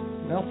drains.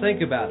 Now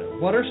think about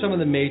it. What are some of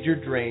the major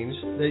drains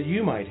that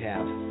you might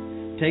have?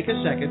 Take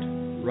a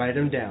second, write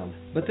them down.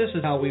 But this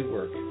is how we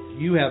work.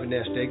 You have a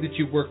nest egg that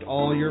you've worked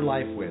all your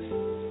life with.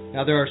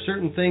 Now there are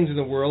certain things in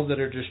the world that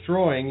are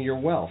destroying your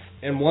wealth,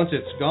 and once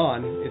it's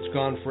gone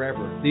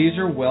forever. These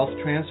are wealth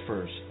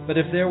transfers. But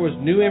if there was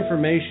new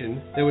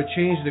information that would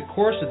change the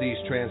course of these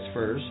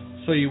transfers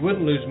so you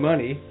wouldn't lose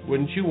money,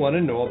 wouldn't you want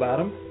to know about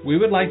them? We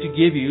would like to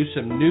give you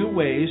some new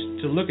ways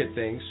to look at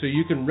things so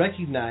you can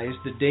recognize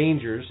the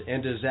dangers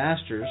and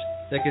disasters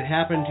that could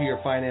happen to your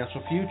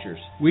financial futures.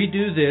 We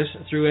do this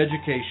through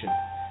education,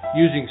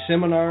 using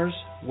seminars,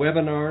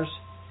 webinars,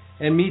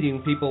 and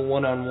meeting people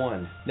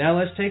one-on-one. Now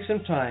let's take some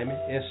time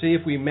and see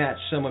if we match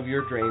some of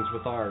your drains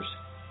with ours.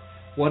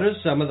 What are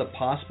some of the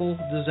possible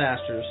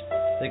disasters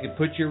that could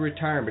put your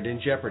retirement in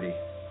jeopardy?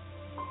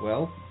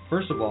 Well,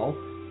 first of all,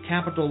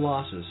 capital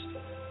losses.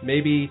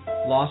 Maybe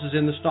losses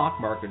in the stock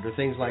market or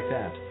things like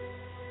that.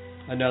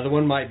 Another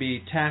one might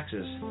be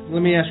taxes.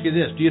 Let me ask you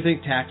this. Do you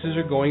think taxes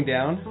are going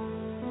down?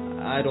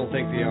 I don't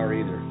think they are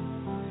either.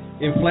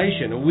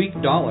 Inflation, a weak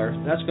dollar,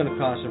 that's going to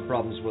cause some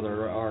problems with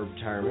our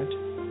retirement.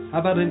 How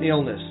about an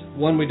illness?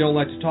 One we don't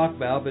like to talk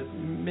about, but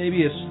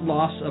maybe a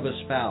loss of a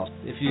spouse.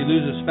 If you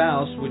lose a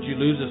spouse, would you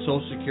lose a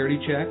Social Security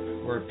check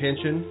or a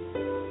pension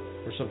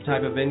or some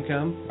type of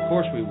income? Of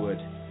course we would.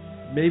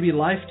 Maybe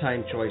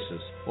lifetime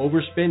choices.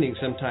 Overspending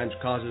sometimes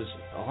causes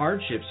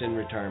hardships in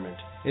retirement.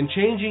 And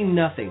changing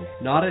nothing,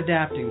 not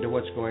adapting to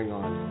what's going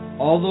on.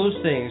 All those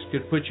things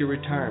could put your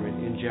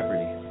retirement in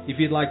jeopardy. If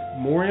you'd like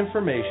more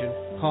information,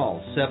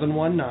 call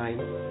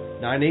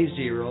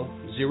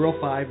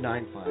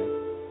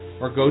 719-980-0595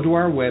 or go to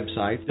our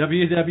website,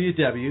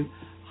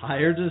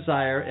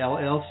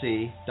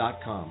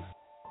 www.higherdesirellc.com.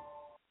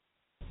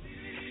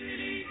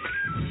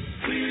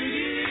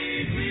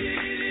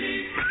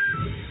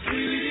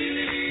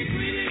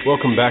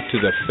 Welcome back to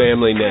the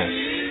Family Nest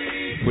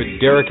with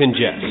Derek and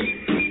Jess.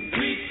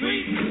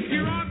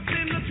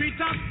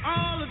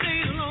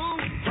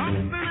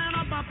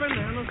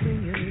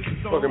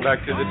 Welcome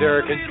back to the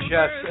Derek and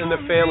Jess and the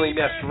Family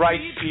Nest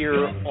right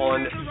here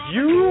on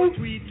YouTube.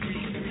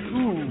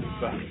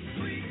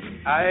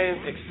 I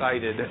am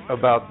excited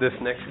about this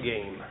next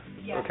game.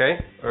 Yes. Okay?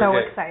 So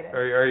excited.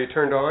 Are you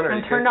turned on?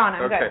 I'm turned on.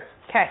 I'm good.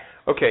 Okay.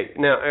 Okay.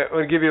 Now I'm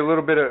going to give you a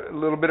little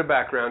bit of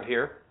background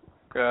here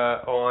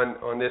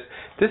on this.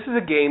 This is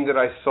a game that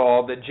I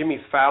saw that Jimmy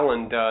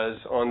Fallon does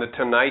on the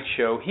Tonight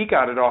Show. He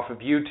got it off of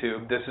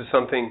YouTube. This is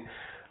something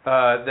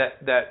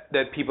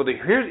that people do.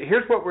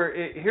 Here's what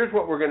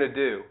we're going to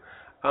do.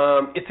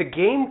 It's a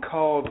game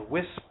called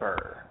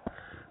Whisper.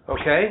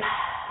 Okay?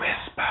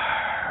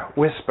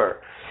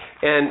 Whisper.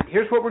 And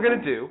here's what we're going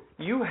to do.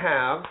 You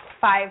have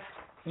 5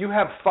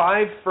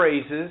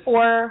 phrases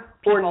or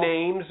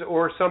names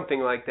or something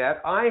like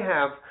that. I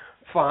have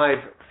 5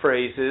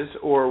 phrases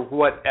or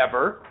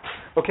whatever.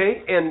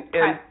 Okay? And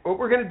what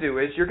we're going to do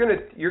is you're going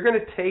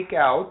to take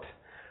out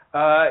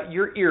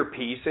your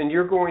earpiece and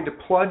you're going to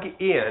plug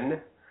in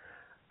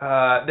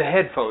the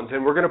headphones,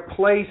 and we're going to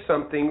play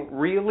something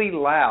really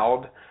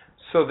loud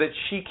so that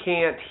she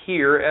can't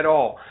hear at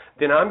all.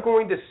 Then I'm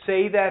going to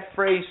say that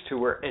phrase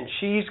to her, and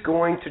she's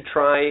going to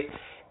try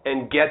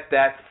and get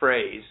that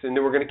phrase. And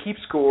then we're going to keep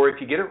score. If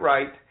you get it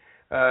right,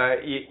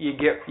 you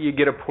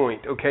get a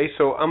point. Okay?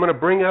 So I'm going to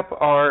bring up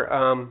what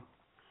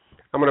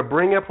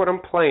I'm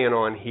playing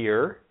on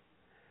here.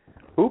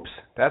 Oops,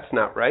 that's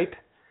not right.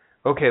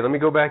 Okay, let me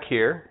go back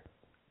here.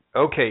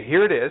 Okay,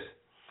 here it is.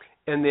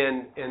 And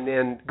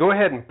then go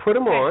ahead and put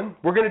them on.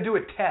 We're going to do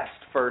a test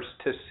first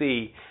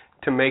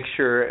to make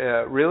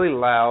sure really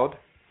loud.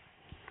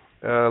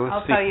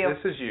 Let's see. Tell you.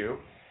 This is you.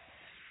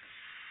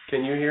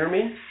 Can you hear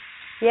me?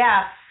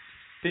 Yeah.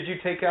 Did you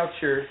take out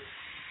your?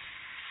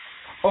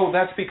 Oh,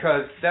 that's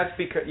because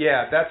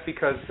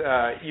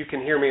you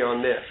can hear me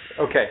on this.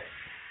 Okay.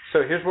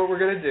 So here's what we're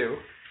going to do.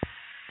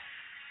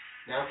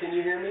 Now can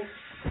you hear me?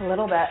 A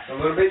little bit. A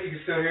little bit. You can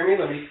still hear me.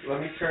 Let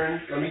me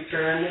turn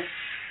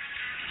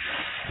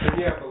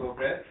you up a little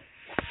bit.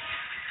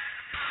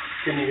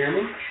 Can you hear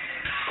me?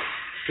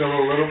 Still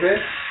a little bit?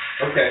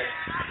 Okay.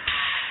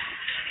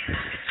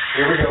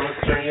 Here we go.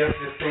 Let's turn you up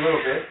just a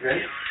little bit.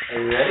 Ready? Are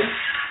you ready?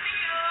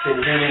 Can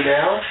you hear me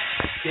now?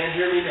 Can't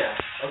hear me now.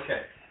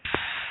 Okay.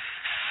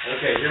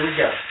 Okay, here we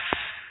go.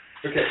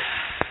 Okay.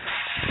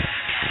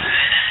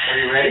 Are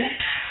you ready?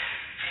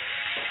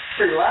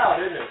 Pretty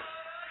loud, isn't it?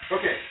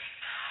 Okay.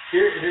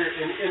 Here,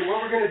 and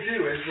what we're going to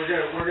do is we're going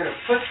to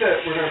put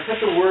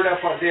the word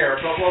up on there.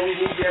 But what we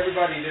need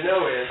everybody to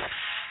know is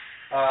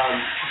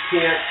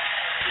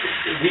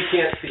we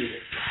can't see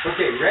it.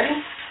 Okay, ready?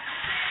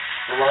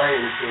 The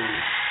Lion King.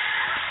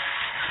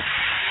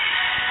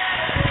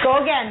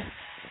 Go again.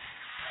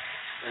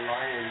 The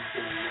Lion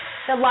King.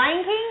 The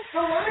Lion King? The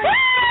Lion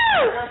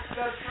King.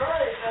 That's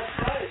right.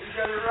 You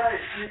got it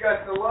right. You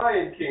got the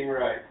Lion King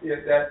right.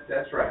 Yeah,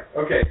 that's right.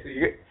 Okay, so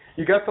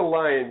you got the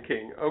Lion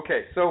King.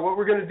 Okay, so what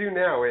we're going to do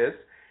now is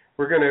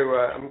I'm going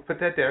to put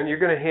that down. You're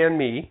going to hand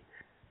me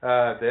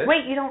this.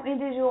 Wait, you don't need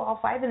to do all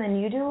 5 and then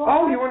you do all 5?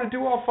 Oh, you want to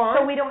do all 5?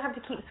 So we don't have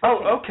to keep switching.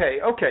 Oh, okay.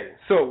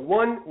 So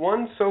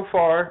one so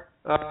far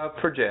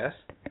for Jess.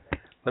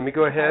 Let me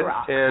go ahead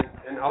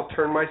and I'll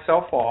turn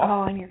myself off.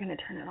 Oh, and you're going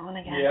to turn it on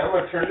again. Yeah, I'm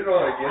going to turn it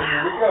on again.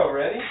 Here we go.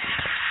 Ready?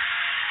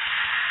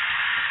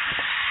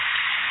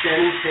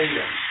 Channing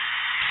Tatum.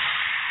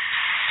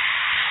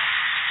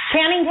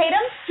 Channing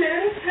Tatum?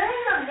 Channing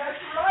Tatum, that's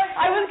right.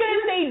 I was going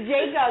to say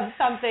Jacob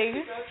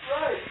something. That's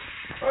right.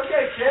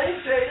 Okay, Channing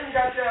Tatum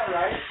got that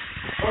right.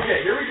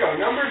 Okay, here we go.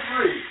 Number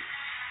 3.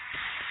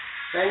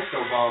 Thanks,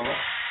 Obama.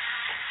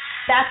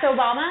 That's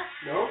Obama?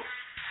 No.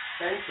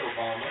 Thanks,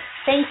 Obama.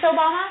 Thanks,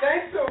 Obama?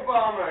 Thanks,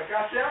 Obama.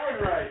 Got that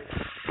one right.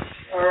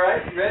 All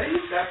right, ready?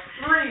 That's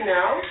 3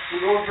 now.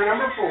 We're going for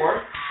number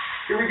 4.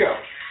 Here we go.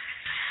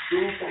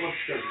 Spoonful of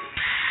sugar.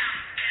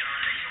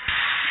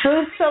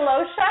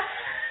 Spoonfulosha?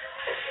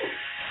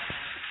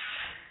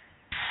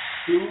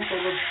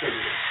 Spoonful of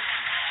sugar.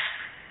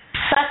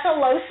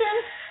 Special lotion?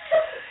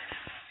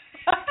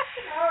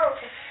 No.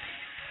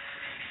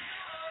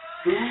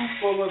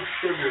 Spoonful of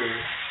sugar.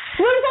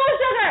 Spoonful of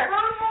sugar!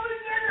 Spoonful of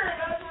sugar,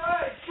 that's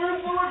right.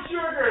 Spoonful of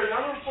sugar,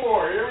 number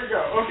 4. Here we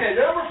go. Okay,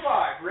 number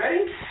 5.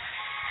 Ready?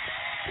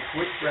 The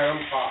quick brown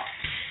fox.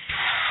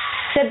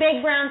 The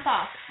big brown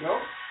fox. No.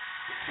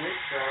 The quick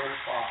brown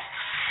fox.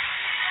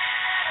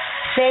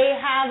 They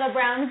have a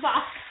brown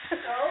fox.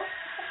 No.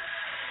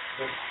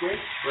 The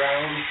quick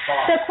brown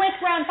fox. The quick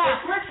brown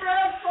fox. The quick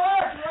brown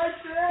fox, right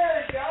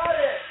there. Got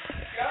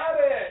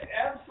it.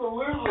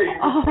 Absolutely.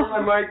 Turn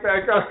my mic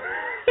back on.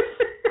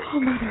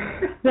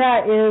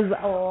 That is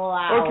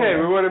loud. Okay,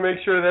 we want to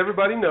make sure that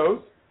everybody knows.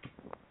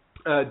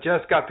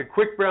 Jess got the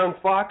quick brown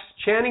fox,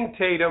 Channing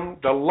Tatum,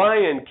 the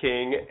Lion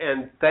King,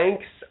 and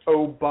thanks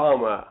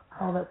Obama.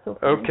 Oh, that's so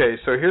funny. Okay,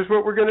 so here's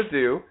what we're going to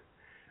do.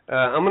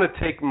 I'm going to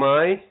take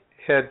my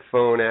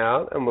headphone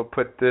out. I'm going to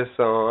put this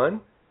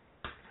on.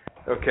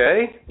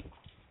 Okay.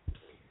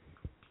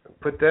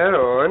 Put that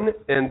on,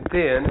 and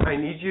then I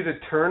need you to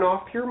turn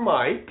off your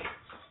mic.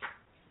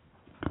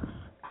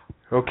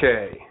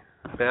 Okay.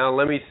 Now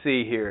let me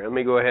see here. Let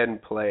me go ahead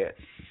and play it.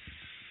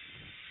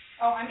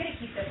 Oh, I'm going to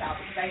keep this out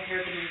because I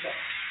hear the music.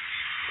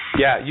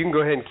 Yeah, you can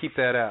go ahead and keep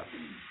that out.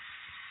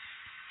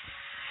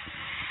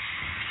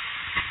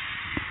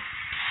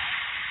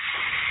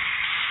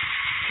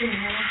 Can you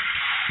hear me?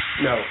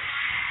 No.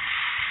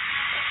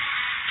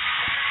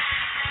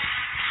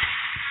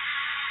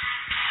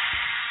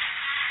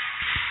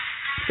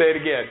 Say it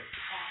again.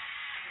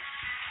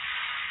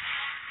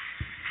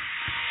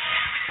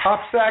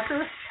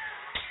 Popsacker?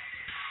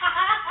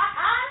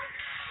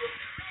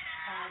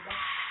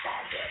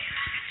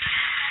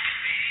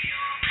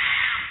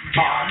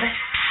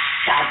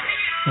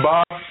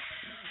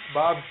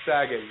 Bob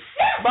Saget.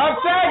 Bob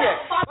Saget.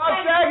 Bob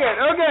Saget.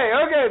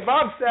 Okay.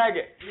 Bob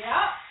Saget.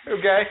 Yep.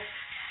 Okay.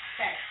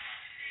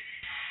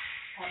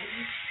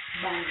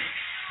 Bunny.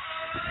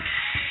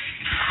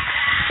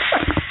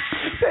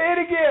 Say it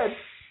again.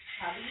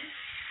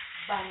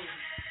 Bunny.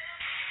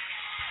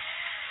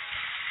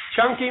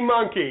 Chunky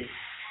Monkey.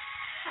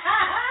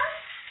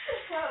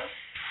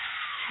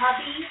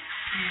 Chubby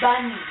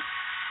Bunny.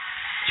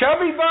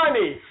 Chubby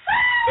Bunny.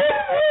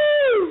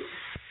 Woo!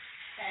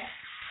 Okay.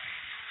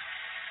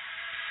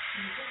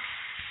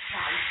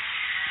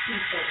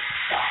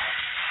 Superstar.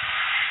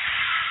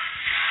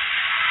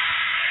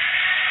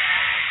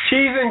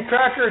 Cheese and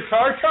cracker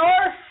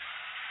tartar?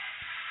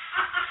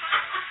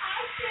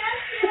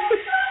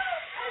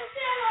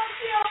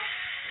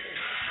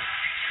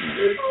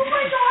 Oh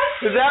my gosh.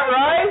 Is that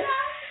right?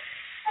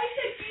 I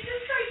said Jesus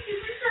Christ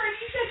Superstar and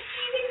you said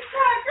cheese and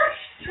crackers.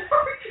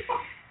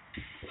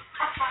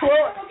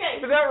 Well,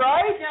 okay. is that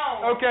right?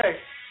 No. Okay.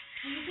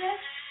 Jesus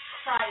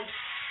Christ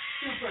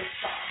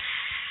Superstar.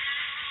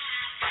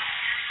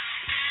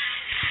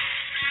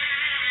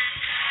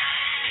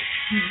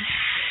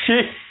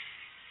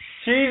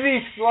 Cheesy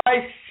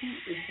slice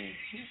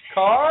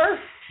car?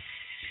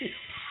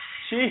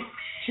 Cheesy.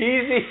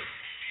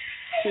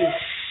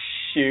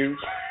 Shoot.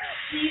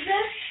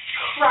 Jesus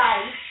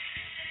Christ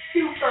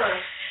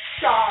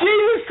Superstar.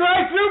 Jesus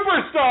Christ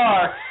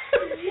Superstar!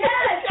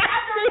 Yes,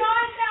 after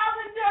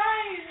 9,000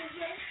 times.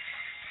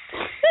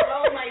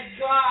 Oh my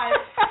God,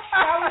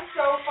 that was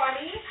so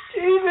funny.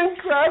 Cheese and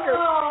cracker.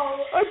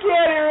 Oh. I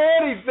can't hear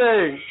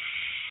anything.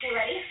 Okay,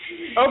 ready?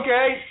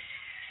 Okay.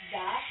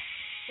 The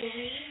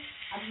Three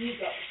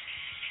Amigos.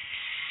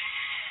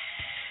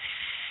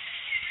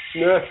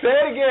 No, say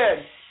it again.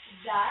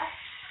 The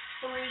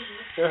Three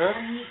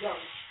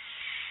Amigos.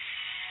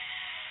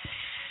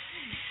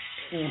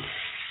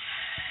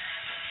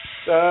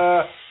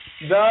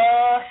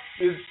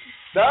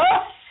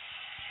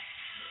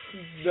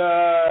 The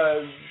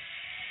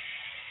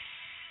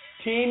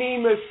teeny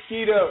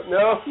mosquito.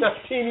 No, not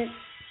teeny.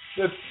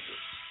 The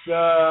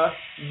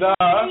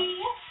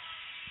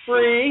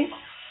free.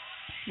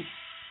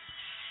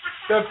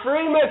 The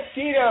free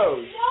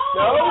mosquitoes.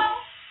 No?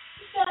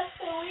 The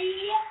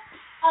Three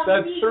The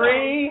Amigos.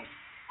 three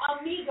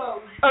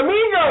Amigos.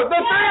 amigos. The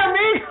Yes. three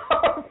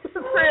amigos.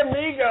 The three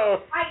amigos.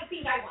 I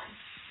think I won.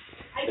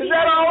 Is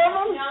that all of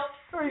them? No.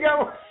 Oh, you got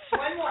one.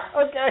 One more.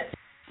 Okay.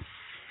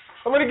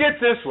 I'm gonna get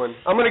this one.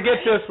 I'm gonna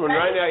get this one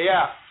right now.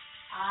 Yeah.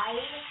 I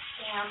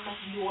am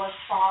your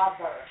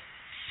father.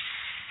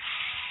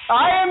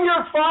 I am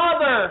your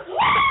father.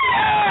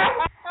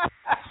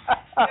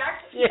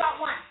 You got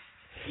one.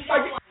 You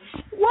got one.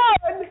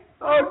 One.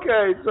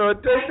 Okay, so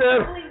take that.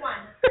 Totally won.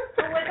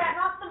 So was that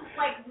not the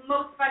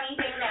most funny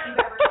thing that you've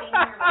ever seen in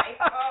your life?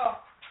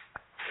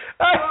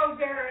 Oh,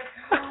 Derek.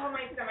 Oh,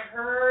 my stomach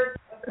hurts.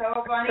 That's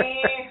so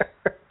funny.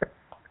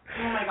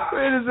 Oh my gosh.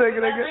 Wait a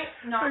second.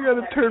 I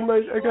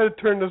gotta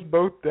turn this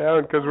boat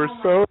down because we're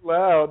so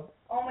loud.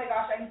 Oh my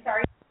gosh. I'm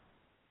sorry.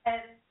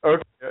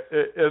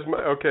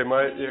 Okay.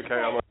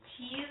 I'm.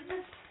 Cheese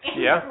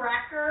and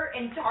cracker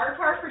and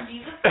tartar for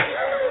Jesus. I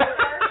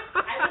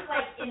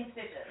was in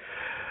stitches.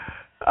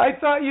 I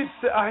thought you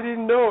said, I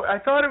didn't know. I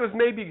thought it was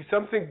maybe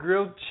something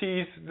grilled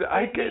cheese. It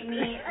made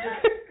me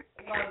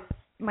just love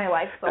my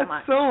life so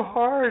much. It's so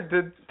hard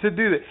to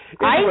do that.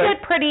 Anyway, I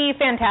did pretty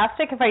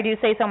fantastic, if I do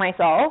say so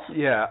myself.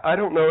 Yeah, I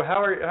don't know.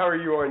 How are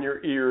you on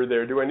your ear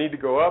there? Do I need to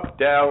go up,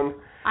 down?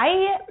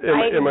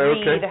 Am I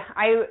okay?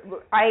 I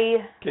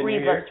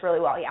read lips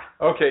really well, yeah.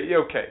 Okay.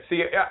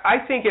 See, I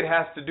think it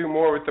has to do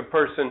more with the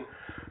person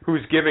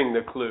who's giving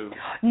the clue.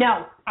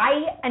 No,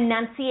 I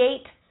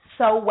enunciate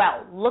so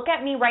well. Look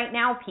at me right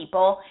now,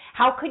 people.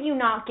 How could you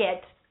not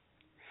get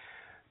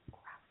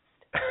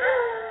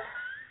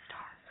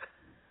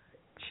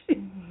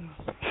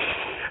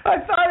I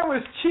thought it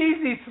was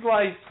cheesy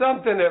slice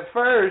something at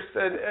first,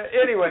 and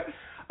anyway,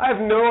 I have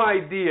no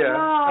idea.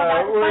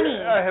 That's funny.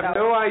 I have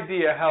no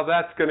idea how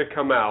that's going to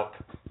come out.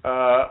 It's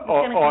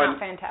going to come out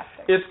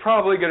fantastic. It's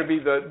probably going to be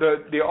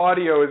the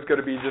audio is going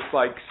to be just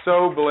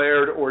so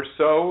blared or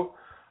so.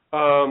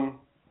 I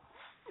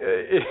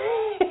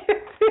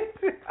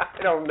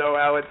don't know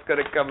how it's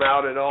going to come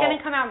out at all. It's going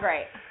to come out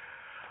great.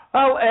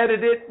 I'll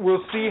edit it.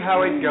 We'll see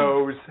how it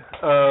goes.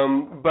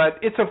 But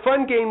it's a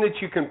fun game that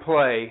you can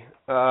play.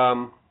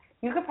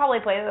 You could probably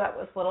play that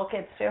with little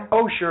kids too.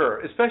 Oh, sure.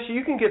 Especially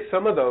you can get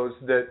some of those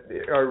that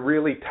are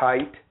really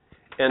tight,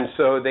 and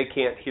so they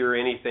can't hear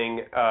anything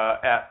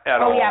at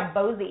all. Oh, yeah,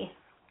 Bosey.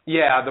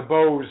 Yeah, the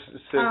Bose.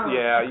 It's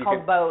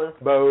called Bose.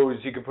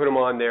 Bose. You can put them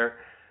on there.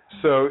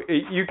 So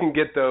you can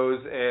get those,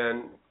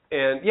 and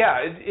yeah,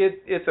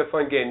 it's a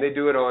fun game. They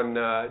do it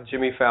on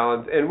Jimmy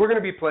Fallon's, and we're going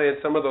to be playing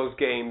some of those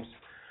games.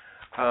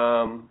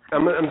 I'm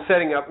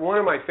setting up one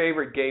of my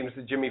favorite games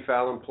that Jimmy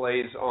Fallon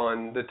plays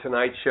on the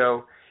Tonight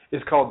Show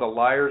is called the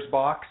Liar's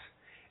Box,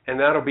 and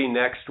that'll be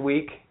next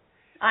week.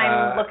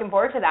 I'm looking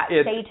forward to that.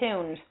 Stay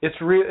tuned. It's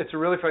a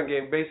really fun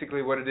game.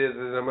 Basically, what it is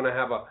I'm going to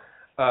have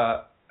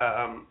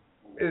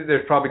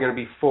there's probably going to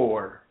be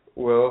four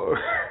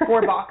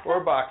boxes.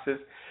 4 boxes,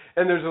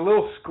 and there's a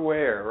little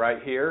square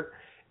right here,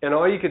 and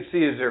all you can see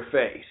is their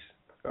face.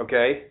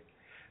 Okay,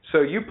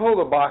 so you pull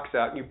the box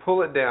out, you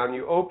pull it down,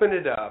 you open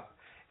it up,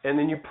 and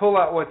then you pull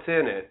out what's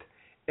in it,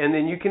 and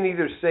then you can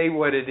either say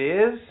what it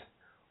is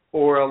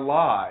or a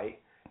lie,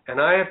 and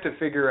I have to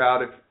figure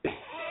out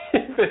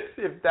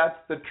if that's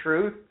the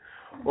truth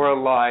or a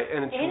lie.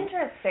 And it's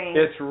interesting.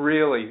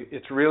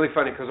 It's really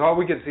funny because all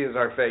we can see is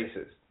our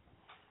faces.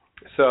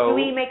 So do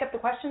we make up the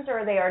questions, or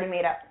are they already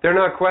made up? They're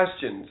not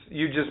questions.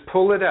 You just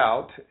pull it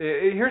out.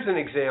 Here's an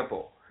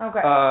example.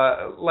 Okay.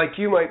 Like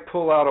you might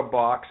pull out a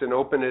box and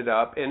open it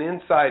up, and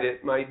inside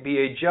it might be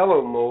a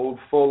Jell-O mold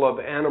full of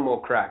animal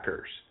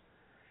crackers.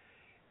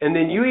 And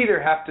then you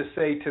either have to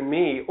say to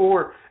me,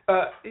 or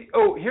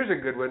here's a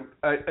good one: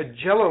 a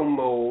Jell-O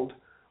mold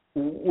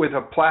with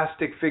a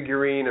plastic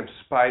figurine of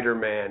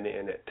Spider-Man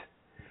in it.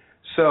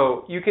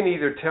 So you can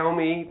either tell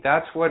me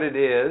that's what it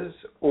is,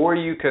 or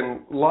you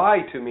can lie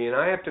to me, and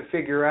I have to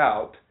figure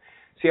out.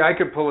 See, I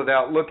could pull it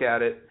out, look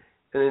at it,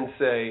 and then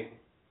say,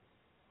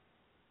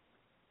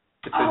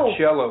 it's a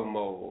Jell-O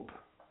mold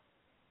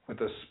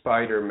with a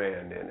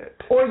Spider-Man in it.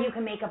 Or you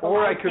can make up a lie.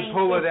 Or I could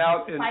pull it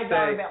out and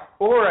say,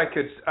 or I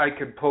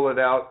could pull it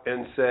out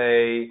and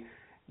say,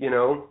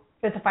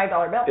 it's a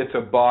 $5 bill. It's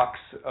a box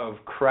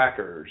of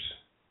crackers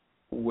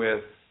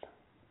with.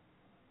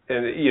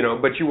 And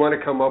but you want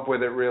to come up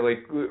with it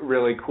really,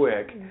 really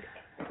quick.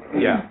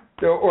 Yeah.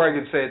 Or I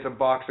could say it's a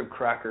box of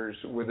crackers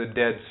with a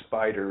dead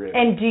spider in it.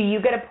 And do you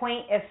get a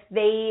point if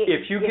they?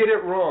 If you get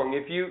it wrong,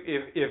 if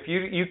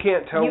you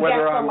can't tell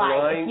whether I'm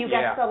lying. If you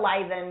guess the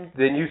lie,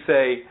 then you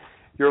say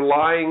you're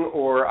lying,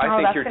 or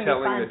I think you're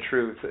telling the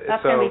truth.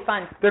 That's gonna be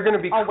fun. They're gonna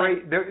be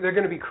they're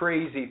gonna be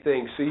crazy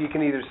things. So you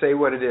can either say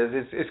what it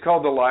is. It's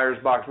called the Liar's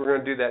Box. We're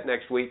gonna do that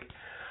next week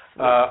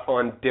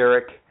on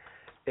Derek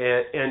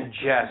and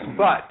Jess,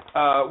 but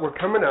we're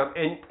coming up,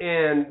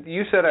 and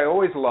you said I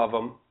always love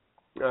them,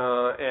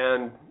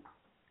 and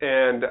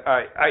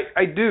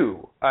I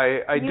do.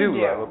 I do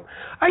love them.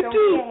 Don't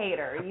be a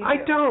hater. I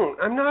don't.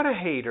 I'm not a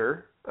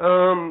hater.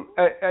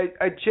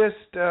 I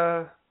just.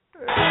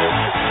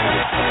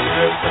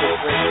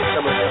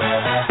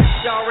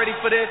 Y'all ready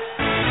for this?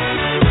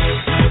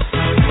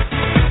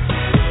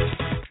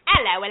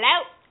 Hello.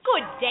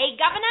 Good day,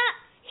 Governor.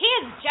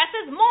 Here's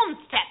Jess's mom's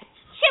tip.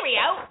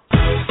 Cheerio.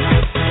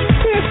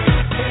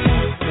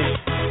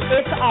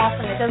 It's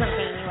awesome. It doesn't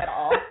pain you at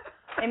all.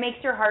 It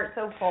makes your heart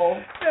so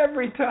full.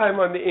 Every time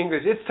on the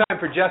English. It's time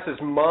for Jess's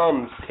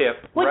mom's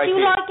tip. Would right you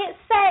here. like it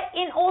said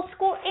in old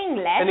school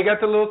English? And you got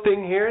the little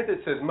thing here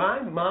that says, my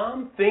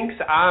mom thinks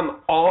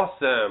I'm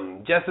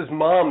awesome. Jess's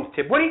mom's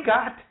tip. What do you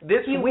got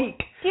this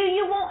week? Do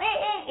you want it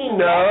in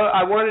English? No,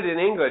 I want it in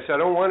English. I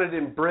don't want it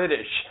in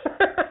British.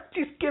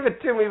 Just give it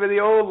to me with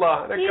the old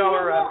law. Do you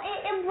want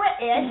it in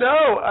British?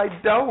 No, I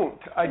don't.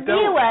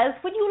 Viewers,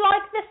 would you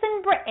like this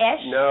in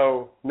British?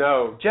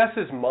 No.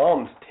 Jess's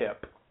mom's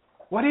tip.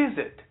 What is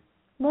it?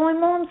 My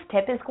mom's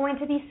tip is going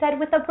to be said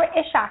with a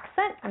British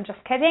accent. I'm just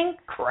kidding.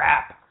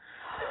 Crap.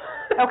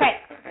 Okay.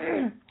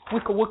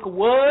 Wicka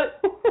what?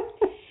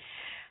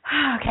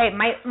 Okay,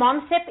 my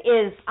mom's tip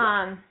is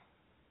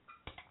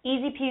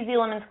easy peasy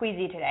lemon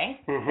squeezy today.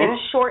 Mm-hmm.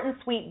 It's short and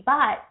sweet,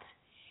 but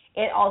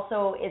it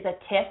also is a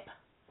tip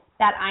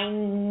that I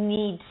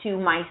need to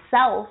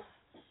myself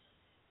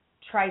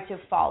try to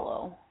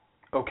follow.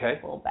 Okay.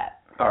 A little bit.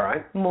 All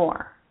right.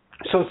 More.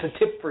 So it's a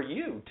tip for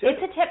you, too.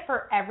 It's a tip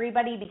for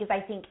everybody because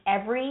I think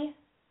every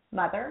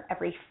mother,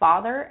 every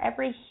father,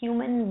 every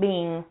human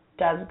being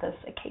does this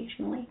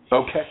occasionally.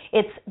 Okay.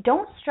 It's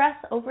don't stress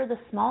over the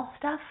small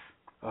stuff.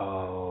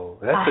 Oh,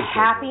 that's a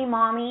happy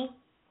mommy,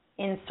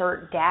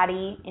 insert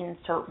daddy,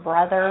 insert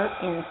brother,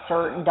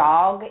 insert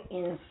dog,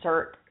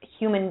 insert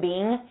human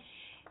being,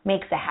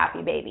 makes a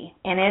happy baby.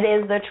 And it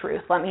is the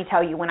truth. Let me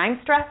tell you, when I'm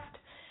stressed,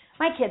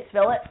 my kids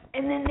feel it,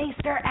 and then they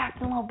start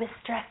acting a little bit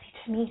stressy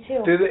to me,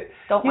 too. Do they?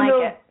 Don't like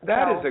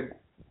it.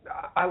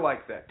 I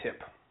like that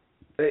tip.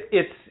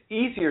 It's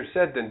easier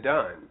said than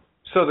done.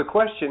 So the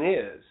question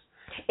is,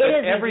 it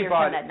is easier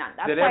said than done.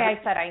 That's why I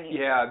said I need.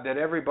 Yeah, that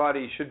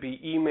everybody should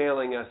be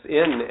emailing us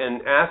in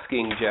and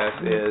asking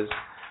Jess is,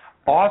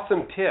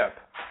 awesome tip.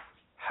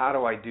 How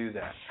do I do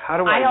that? How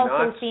do I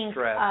also not think,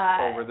 stress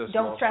over the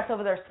small don't stress stuff?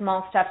 over their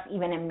small stuff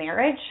even in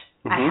marriage.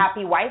 Mm-hmm. A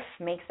happy wife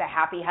makes a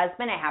happy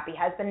husband. A happy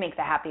husband makes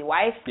a happy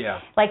wife. Yeah.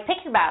 Like, pick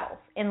your battles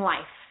in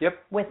life. Yep.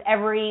 But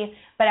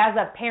as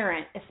a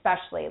parent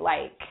especially,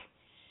 like,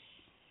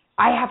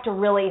 I have to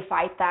really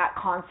fight that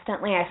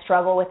constantly. I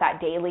struggle with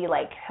that daily,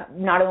 like,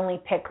 not only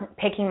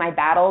picking my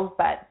battles,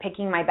 but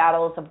picking my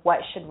battles of what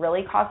should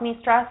really cause me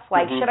stress.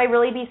 Like, should I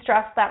really be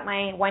stressed that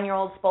my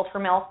 1-year-old spilled her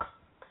milk?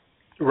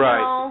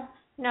 Right.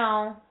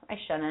 No, I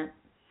shouldn't.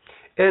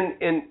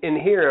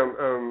 And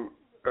here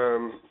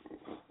I'm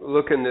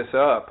looking this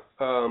up.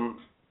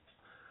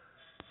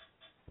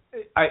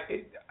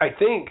 I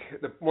think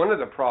one of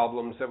the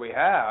problems that we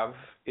have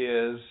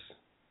is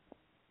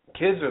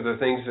kids are the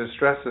things that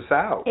stress us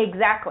out.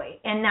 Exactly,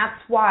 and that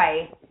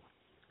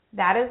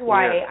is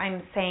why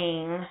I'm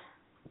saying.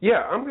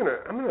 Yeah, I'm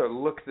gonna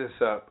look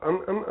this up.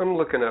 I'm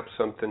looking up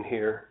something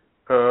here.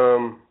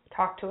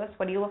 Talk to us.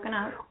 What are you looking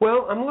up?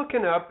 Well, I'm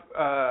looking up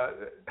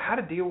how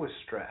to deal with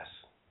stress.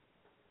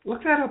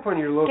 Look that up on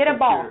your local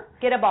computer.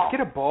 Get a ball.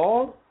 Get a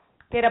ball?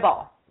 Get a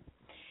ball.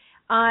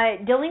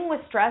 Dealing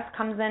with stress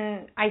comes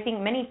in, I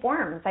think, many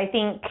forms. I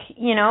think,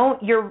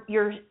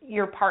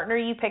 your partner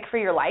you pick for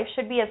your life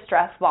should be a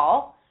stress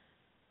ball,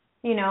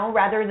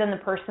 rather than the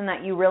person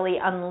that you really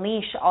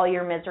unleash all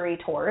your misery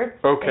towards.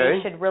 Okay.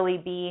 They should really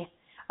be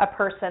a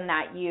person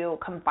that you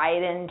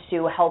confide in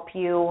to help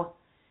you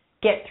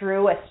get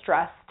through a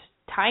stressed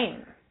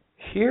time.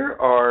 Here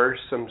are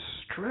some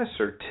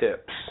stressor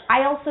tips.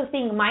 I also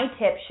think my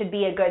tip should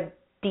be a good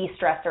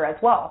de-stressor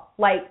as well.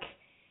 Like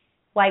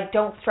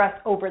don't stress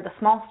over the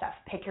small stuff.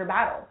 Pick your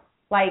battles.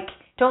 Like,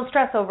 don't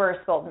stress over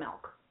spilled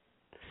milk.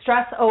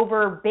 Stress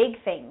over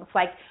big things.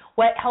 Like,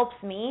 what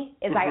helps me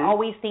is I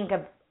always think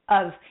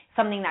of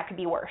something that could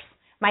be worse.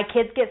 My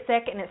kids get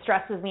sick and it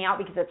stresses me out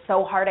because it's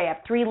so hard. I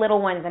have 3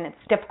 little ones and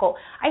it's difficult.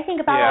 I think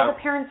about all the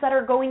parents that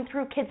are going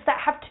through kids that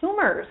have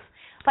tumors.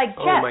 Like,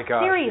 Jess, my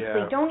gosh,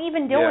 seriously, don't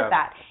even deal with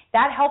that.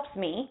 That helps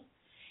me.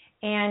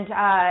 And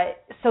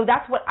so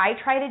that's what I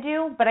try to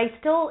do, but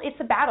it's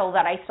a battle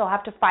that I still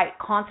have to fight,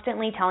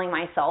 constantly telling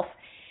myself,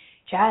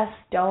 Jess,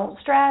 don't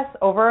stress,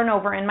 over and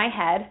over in my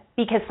head,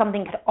 because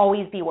something could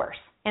always be worse.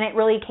 And it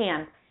really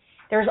can.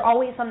 There's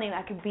always something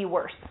that could be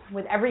worse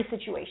with every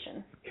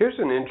situation. Here's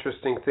an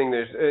interesting thing.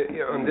 There's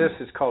on this,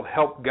 it's called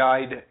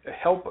helpguide.org.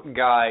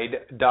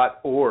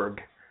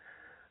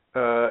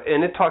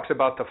 And it talks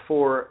about the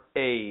 4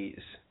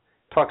 A's.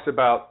 Talks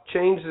about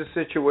change the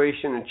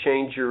situation and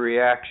change your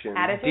reaction.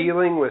 Attitude?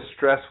 Dealing with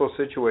stressful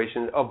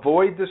situations.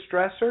 Avoid the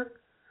stressor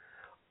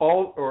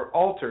or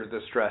alter the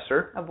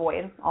stressor.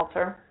 Avoid,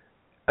 alter.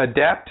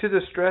 Adapt to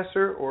the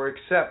stressor or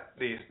accept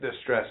the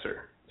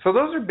stressor. So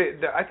those are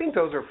big. I think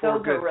those are 4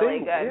 good really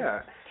things. Good.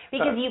 Yeah.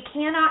 Because you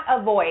cannot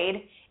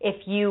avoid if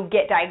you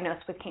get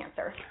diagnosed with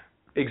cancer.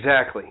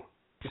 Exactly.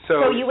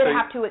 So you would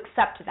have to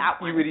accept that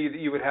one.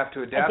 You would have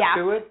to adapt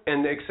to it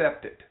and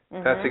accept it.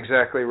 Mm-hmm. That's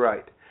exactly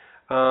right.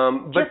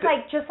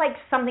 Just like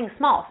something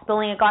small,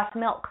 spilling a glass of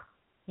milk.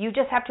 You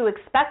just have to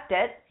expect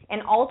it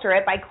and alter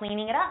it by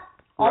cleaning it up.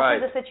 Alter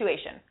the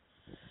situation.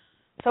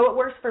 So it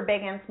works for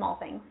big and small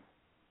things.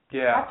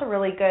 Yeah. That's a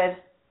really good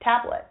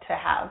tablet to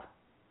have.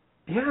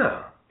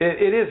 Yeah,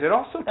 it is. It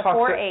also the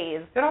 4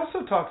 A's. It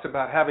also talks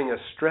about having a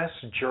stress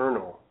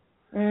journal.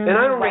 And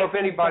I don't know if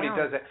anybody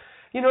does that.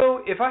 You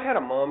know, if I had a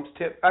mom's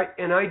tip, I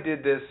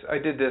did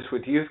this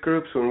with youth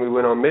groups when we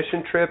went on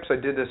mission trips. I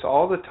did this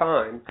all the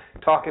time,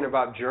 talking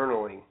about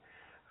journaling.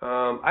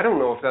 I don't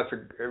know if that's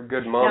a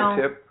good mom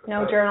tip.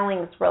 No,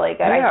 journaling is really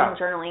good. Yeah. I think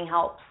journaling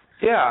helps.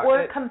 Yeah.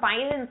 Or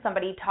confide in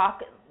somebody,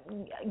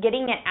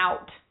 getting it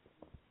out.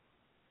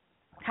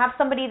 Have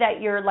somebody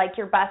that you're like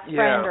your best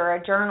friend or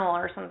a journal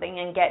or something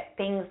and get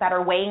things that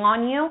are weighing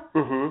on you.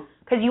 Mm-hmm.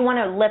 Because you want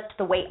to lift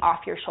the weight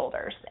off your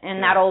shoulders,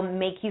 and that'll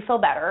make you feel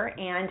better.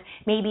 And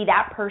maybe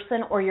that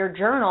person or your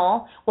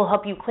journal will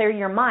help you clear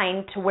your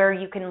mind to where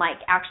you can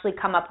actually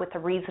come up with a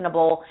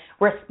reasonable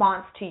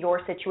response to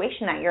your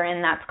situation that you're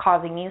in that's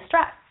causing you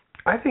stress.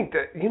 I think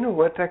that, you know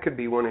what, that could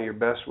be one of your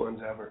best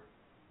ones ever.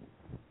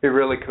 It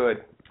really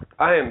could.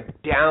 I am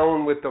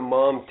down with the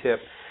mom tip.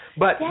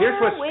 But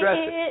here's what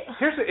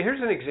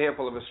here's an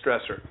example of a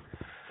stressor.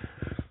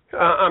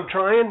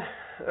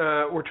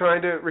 We're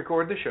trying to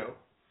record the show.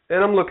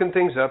 And I'm looking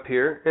things up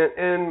here,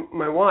 and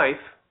my wife,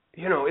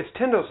 it's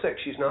 10:06.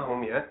 She's not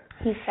home yet.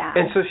 He's sad.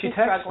 And so she He's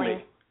texts struggling.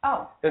 me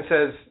and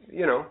says,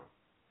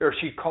 or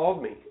she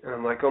called me, and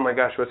I'm like, oh my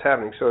gosh, what's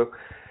happening? So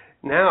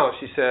now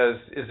she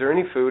says, is there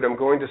any food? I'm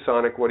going to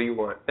Sonic. What do you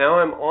want? Now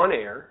I'm on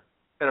air,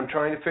 and I'm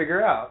trying to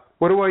figure out,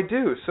 what do I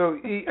do? So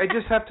I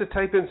just have to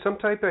type in some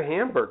type of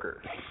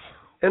hamburger.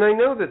 And I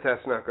know that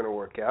that's not going to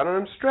work out, and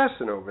I'm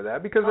stressing over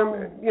that because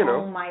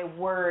Oh, my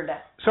word.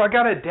 So I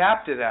got to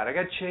adapt to that. I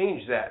got to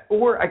change that.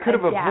 Or I could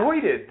have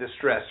avoided the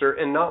stressor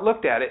and not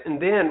looked at it, and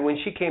then when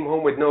she came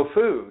home with no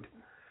food,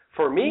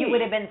 for me... You would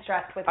have been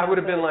stressed with I would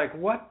have been like,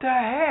 what the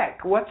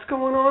heck? What's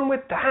going on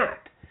with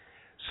that?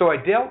 So I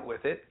dealt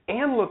with it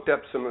and looked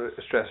up some of the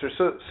stressors.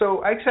 So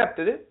I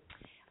accepted it.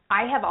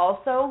 I have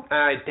also...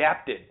 I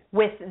adapted.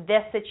 With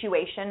this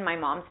situation, my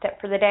mom's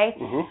tip for the day,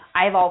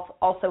 I've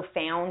also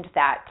found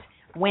that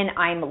when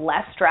I'm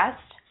less stressed,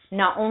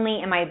 not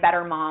only am I a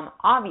better mom,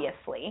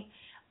 obviously,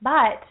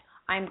 but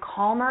I'm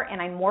calmer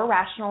and I'm more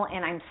rational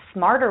and I'm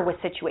smarter with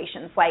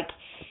situations. Like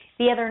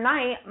the other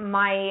night,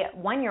 my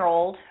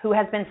 1-year-old, who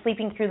has been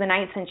sleeping through the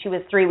night since she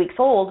was 3 weeks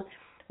old,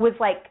 was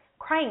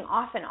crying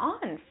off and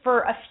on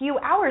for a few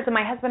hours. And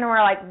my husband and I were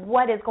like,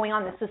 what is going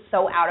on? This is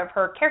so out of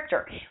her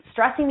character.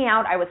 Stressing me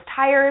out. I was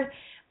tired,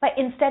 But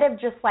instead of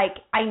just like,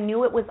 I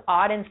knew it was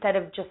odd instead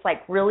of just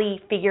like really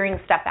figuring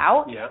stuff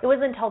out. Yeah. It was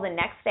until the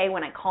next day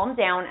when I calmed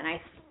down and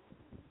I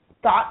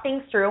thought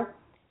things through.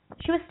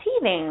 She was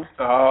teething.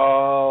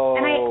 Oh.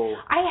 And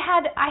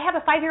I have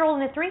a 5-year-old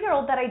and a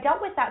 3-year-old that I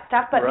dealt with that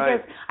stuff, but Right.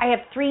 because I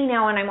have 3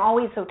 now and I'm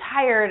always so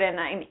tired and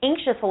I'm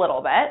anxious a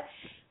little bit,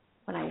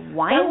 when I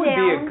wind That would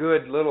down. be a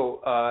good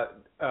little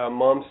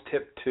mom's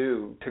tip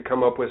too to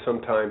come up with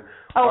sometime.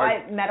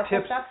 Medical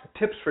tips, stuff?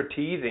 Tips for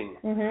teething.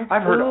 Mm-hmm.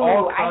 I've heard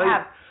all I kinds.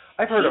 have.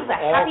 I've heard She's of a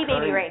all happy kinds.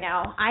 baby right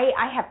now.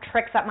 I have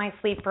tricks up my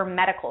sleeve for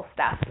medical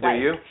stuff. Do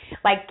you?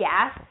 Like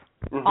gas,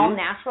 Mhm. all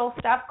natural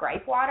stuff,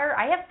 gripe water.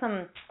 I have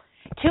some.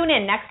 Tune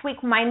in next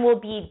week. Mine will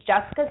be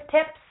Jessica's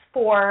tips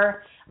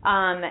for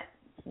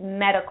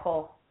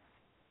medical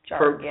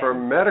jargon For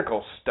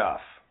medical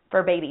stuff.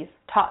 for babies,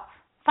 tots,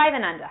 5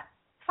 and under.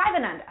 5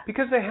 and under.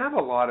 Because they have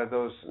a lot of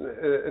those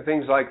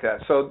things like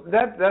that. So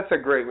that's a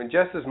great one.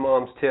 Jess's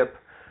mom's tip.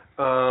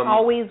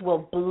 Always will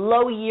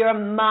blow your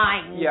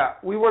mind. Yeah,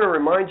 we want to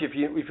remind you, if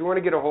you want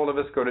to get a hold of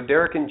us, go to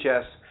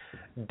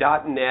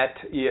DerekandJess.net.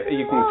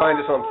 You can find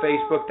us on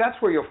Facebook.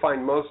 That's where you'll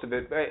find most of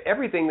it.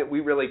 Everything that we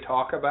really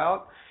talk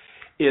about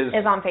is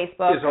on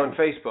Facebook. Is on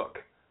Facebook.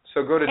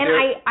 So go to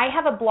And I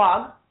have a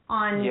blog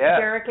on Yes.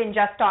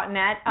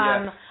 DerekandJess.net.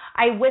 Yes.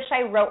 I wish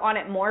I wrote on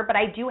it more, but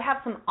I do have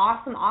some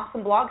awesome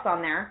blogs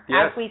on there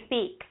Yes. as we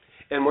speak.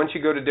 And once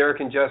you go to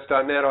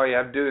DerekandJess.net, all you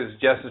have to do is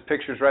Jess's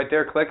picture's right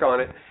there. Click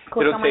on it.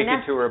 Click It'll on my take you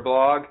nest. to her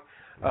blog.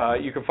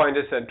 You can find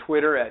us on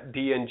Twitter at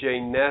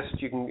DNJNest.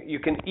 You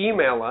can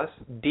email us,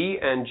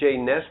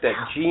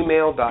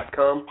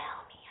 dnjnest@gmail.com,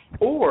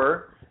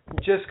 or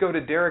just go to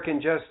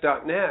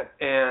DerekandJess.net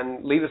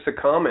and leave us a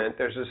comment.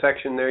 There's a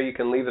section there you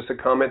can leave us a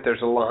comment.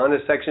 There's a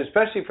LaJunta section,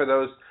 especially for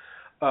those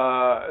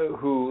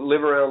who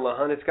live around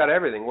LaJunta. It's got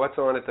everything. What's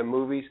on at the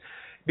movies.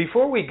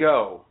 Before we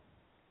go,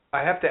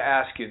 I have to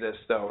ask you this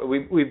though.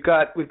 We've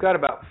got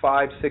about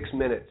 5-6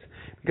 minutes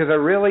because I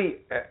really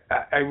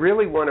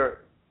want to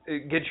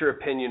get your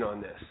opinion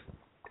on this.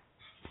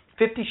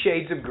 50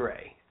 Shades of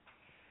Grey.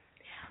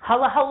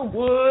 Holla, holla,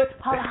 wood.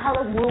 Holla,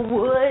 holla,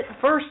 wood.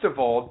 First of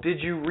all, did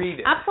you read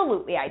it?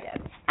 Absolutely, I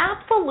did.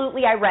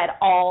 Absolutely, I read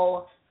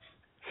all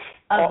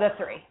of the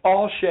 3.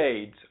 All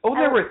shades. Oh,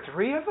 there were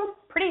 3 of them?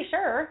 Pretty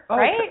sure, Oh,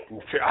 right?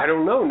 I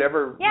don't know.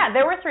 Never. Yeah,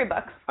 there were 3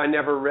 books. I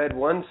never read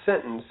one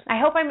sentence. I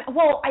hope I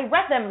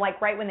read them like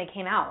right when they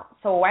came out,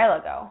 so a while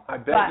ago. I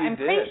bet but you I'm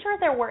did. pretty sure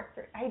there were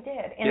 3. I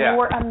did, and Yeah. they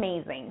were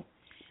amazing.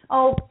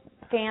 Oh,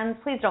 fans,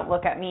 please don't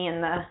look at me in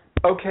the.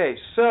 Okay,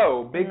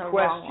 so big In the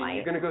wrong question. light.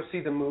 You're going to go see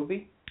the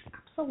movie?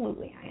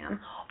 Absolutely, I am.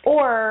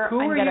 Or Who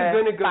I'm are you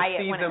going to go buy it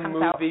see when the it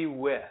comes out. movie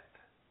with?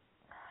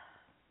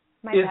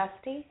 My Is-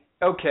 bestie.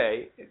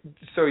 Okay,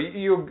 so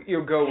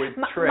you'll go with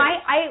Trish.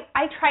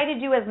 I try to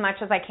do as much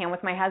as I can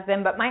with my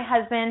husband, but my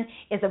husband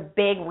is a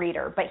big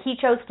reader, but he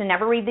chose to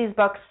never read these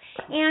books,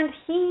 and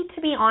he, to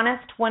be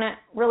honest, wouldn't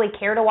really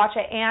care to watch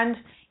it, and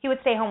he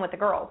would stay home with the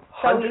girls.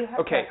 So you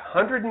have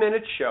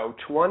 100-minute show,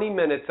 20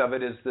 minutes of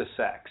it is the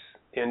sex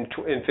in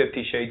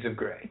 50 Shades of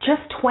Grey.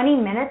 Just 20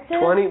 minutes is?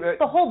 20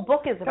 The whole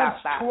book is about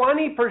That's that.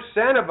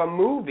 20% of a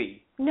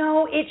movie.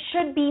 No, it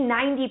should be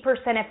 90%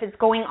 if it's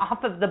going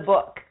off of the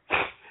book.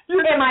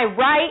 Am I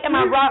right? Am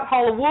I right,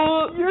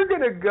 Hollywood? You're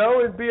going to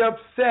go and be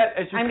upset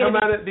as you I'm come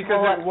gonna out be of it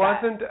because so it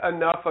wasn't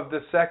enough of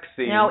the sex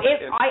scene. No,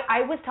 I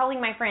was telling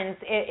my friends,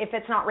 if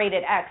it's not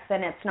rated X,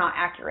 then it's not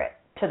accurate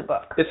to the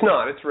book. It's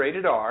not. It's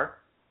rated R.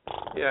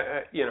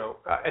 Yeah,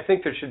 I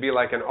think there should be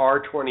like an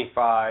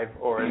R25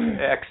 or an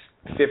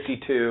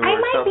X52. I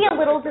might be a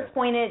little like that.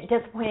 disappointed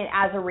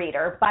as a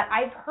reader, but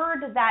I've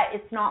heard that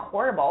it's not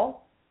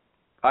horrible.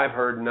 I've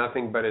heard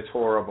nothing but it's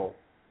horrible.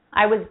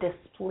 I was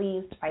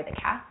displeased by the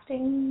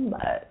casting,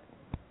 but...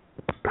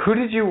 Who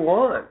did you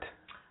want?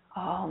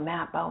 Oh,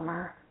 Matt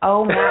Bomer.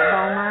 Oh, Matt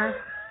Bomer.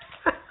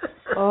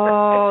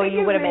 Oh,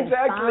 you would have been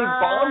actually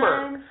fun.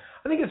 Bomber.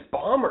 I think it's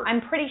Bomber.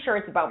 I'm pretty sure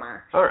it's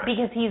Bomer. All right.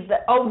 Because he's the...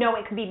 Oh, no,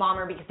 it could be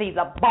Bomber because he's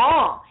a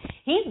bomb.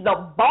 He's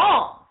the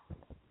bomb.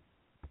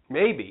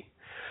 Maybe.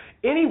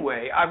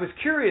 Anyway, I was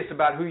curious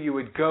about who you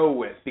would go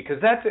with because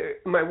that's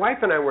my wife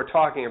and I were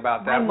talking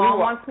about that. My mom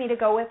wants me to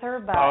go with her,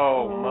 but...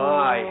 Oh,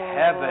 my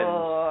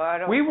heavens. I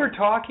don't We were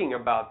talking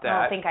about that.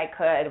 I don't think I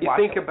could You watch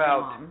think it with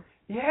about... my mom.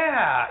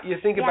 Yeah, you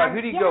think about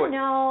who do you go with?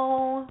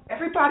 No.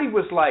 Everybody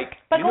was like,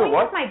 But you know going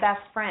what? with my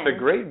best friend. The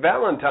great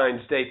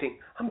Valentine's Day thing.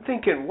 I'm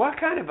thinking, what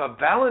kind of a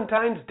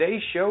Valentine's Day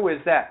show is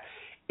that?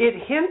 It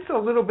hints a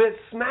little bit,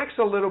 smacks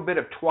a little bit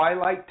of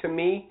Twilight to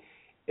me.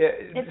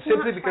 It's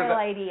simply not because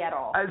Twilighty at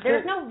all.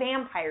 There's no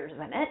vampires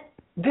in it.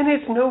 Then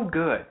it's no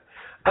good.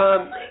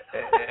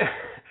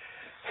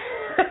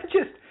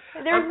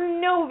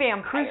 There's no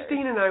vampires.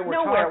 Christine and I were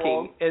no talking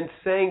werewolves. and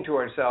saying to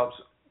ourselves,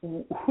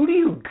 who do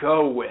you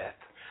go with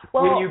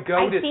Well, when you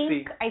go to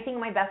see? I think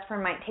my best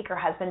friend might take her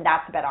husband.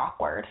 That's a bit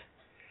awkward.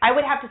 I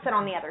would have to sit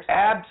on the other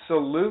side.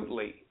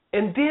 Absolutely.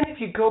 And then if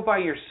you go by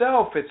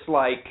yourself, it's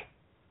like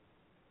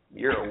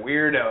you're a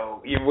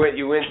weirdo.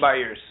 You went by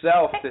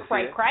yourself to see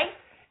it. Cry.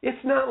 It's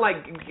not like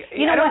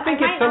You know I don't what? think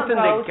I it's might something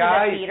not go that to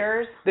guys the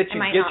theaters. that I you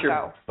might get not your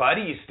go.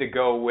 buddies to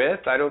go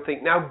with. I don't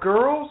think now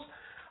girls.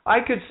 I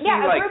could see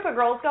Yeah, a like group of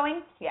girls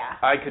going. Yeah.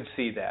 I could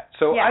see that.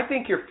 So Yeah. I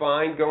think you're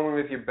fine going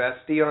with your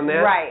bestie on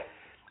that. Right.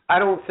 I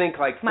don't think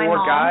like My four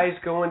mom. guys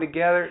going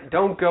together.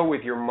 Don't go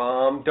with your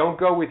mom. Don't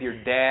go with your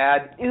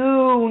dad.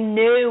 Ooh,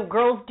 no.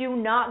 Girls do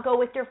not go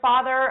with your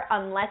father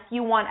unless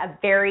you want a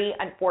very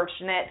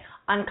unfortunate,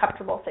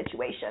 uncomfortable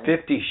situation.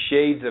 50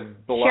 Shades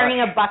of Blush. Sharing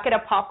a bucket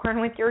of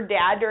popcorn with your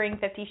dad during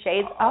 50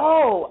 Shades.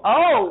 Oh.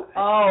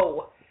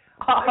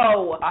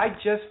 I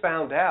just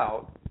found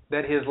out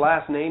that his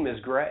last name is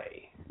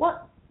Gray.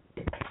 What?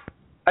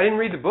 I didn't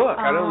read the book.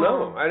 I don't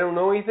know. Oh. I don't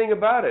know anything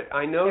about it.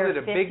 I know There's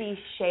that a 50 big.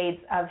 Shades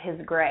of his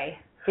gray.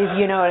 If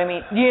you know what I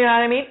mean. Do you know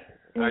what I mean?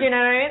 Do you know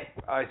what I mean?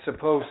 I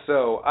suppose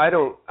so. I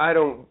don't.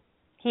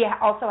 He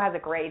also has a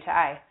gray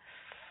tie.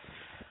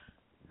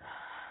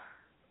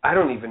 I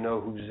don't even know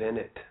who's in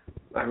it.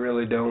 I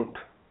really don't.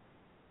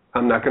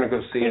 I'm not going to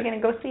go see Are you it. going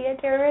to go see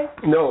it, Darius?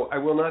 No, I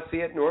will not see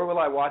it, nor will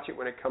I watch it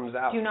when it comes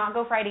out. Do not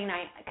go Friday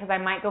night, because I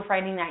might go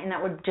Friday night, and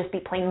that would just be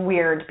plain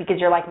weird, because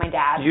you're like my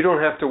dad. You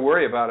don't have to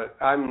worry about it.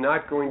 I'm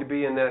not going to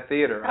be in that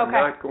theater. I'm Okay.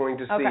 not going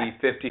to see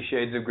 50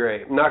 Shades of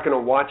Grey. I'm not going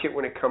to watch it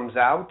when it comes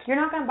out. You're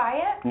not going to buy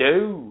it?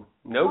 No.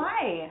 Nope.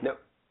 Why? No.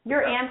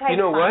 You're You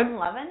know what? anti-fun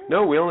loving?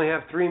 No, we only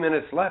have 3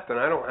 minutes left, and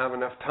I don't have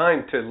enough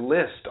time to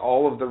list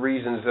all of the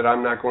reasons that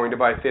I'm not going to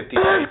buy 50 Shades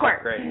of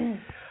Grey.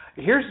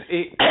 Here's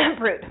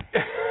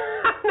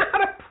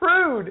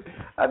Prude.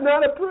 I'm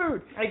not a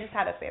prude. I just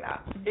had to say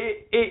that.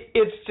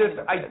 It's just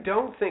I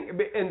don't think,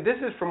 and this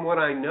is from what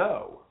I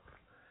know.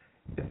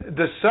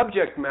 The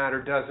subject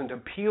matter doesn't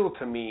appeal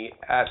to me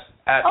at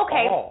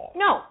all.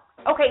 No.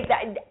 Okay.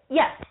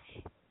 Yes.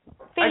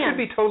 Fans, I could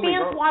be totally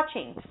fans wrong.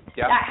 watching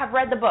Yeah. that have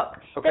read the book.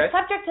 Okay. The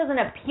subject doesn't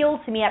appeal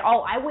to me at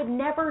all. I would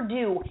never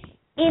do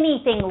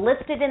anything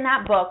listed in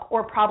that book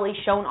or probably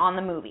shown on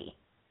the movie.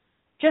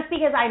 Just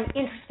because I'm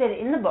interested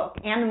in the book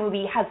and the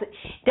movie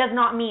does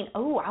not mean,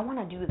 I want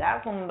to do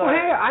that one. Well,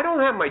 hey, I don't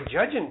have my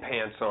judging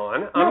pants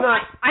on. No,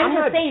 I'm just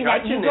not saying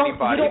that you judging don't.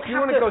 anybody. You don't If you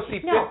have want to go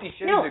see 50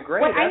 Shades of Grey,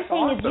 what I'm that's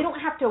saying awesome. is you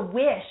don't have to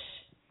wish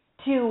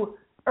to,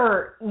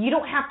 or you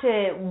don't have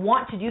to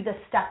want to do the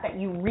stuff that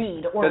you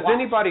read or Does watch.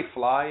 anybody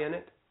fly in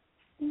it?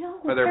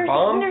 No. Are there there's,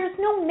 bombs? There's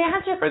no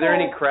magical. Are there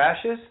any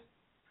crashes?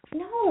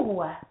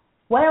 No.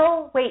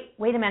 Well, wait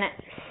a minute.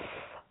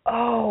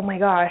 Oh my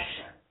gosh.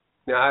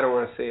 No, I don't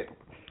want to see it.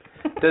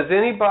 Does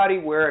anybody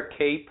wear a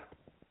cape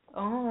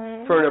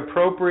for an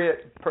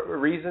appropriate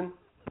reason?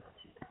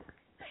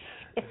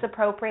 It's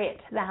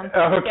appropriate to them.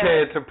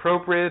 Okay, it's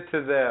appropriate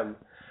to them.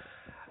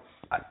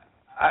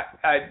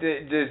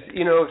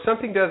 If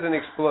something doesn't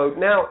explode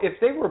now, if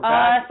they were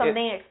back,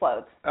 something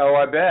explodes. Oh,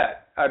 I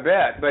bet.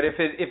 But if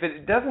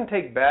it doesn't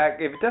take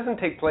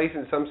place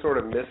in some sort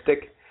of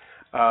mystic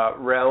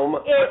realm,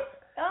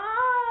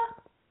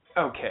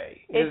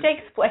 okay, it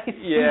takes place.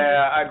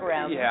 Yeah, in the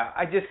realm.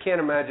 I just can't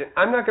imagine.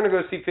 I'm not going to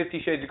go see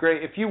 50 Shades of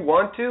Grey. If you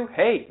want to,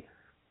 hey,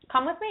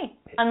 come with me.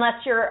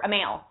 Unless you're a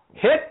male.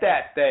 Hit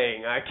that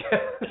thing. I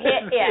can't.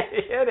 Hit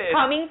it. Hit it.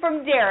 Coming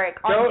from Derek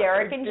on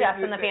Derek and Jess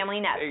and the Family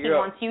Nest. He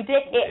wants you to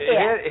hit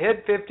it.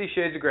 Hit 50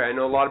 Shades of Grey. I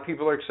know a lot of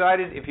people are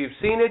excited. If you've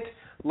seen it,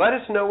 let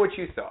us know what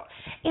you thought.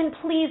 And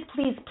please,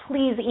 please,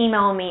 please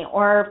email me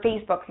or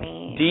Facebook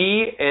me.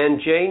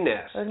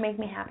 DNJNest. It would make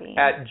me happy.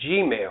 at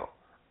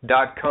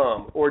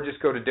gmail.com, or just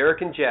go to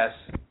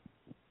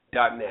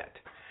derekandjess.net.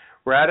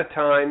 We're out of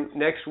time.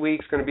 Next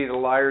week's going to be the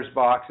Liar's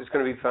Box. It's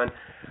going to be fun.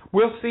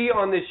 We'll see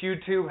on this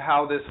YouTube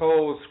how this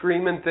whole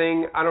screaming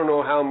thing, I don't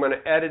know how I'm going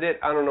to edit it.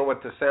 I don't know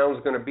what the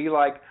sound's going to be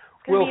like.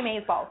 It's going to be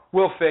amazeballs.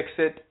 We'll fix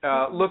it.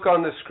 Look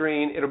on the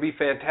screen. It'll be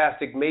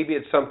fantastic. Maybe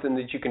it's something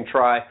that you can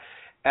try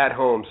at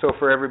home. So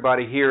for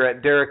everybody here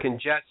at Derek and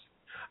Jess,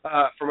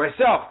 for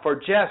myself, for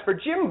Jess, for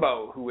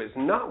Jimbo, who is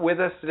not with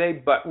us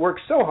today but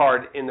works so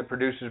hard in the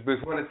producer's booth,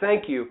 I want to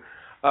thank you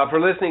for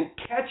listening.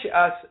 Catch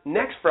us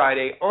next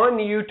Friday on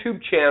the YouTube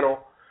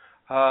channel.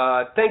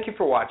 Thank you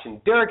for watching.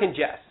 Derek and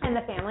Jess. And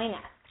the Family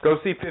Nest. Go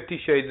see 50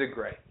 Shades of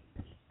Grey.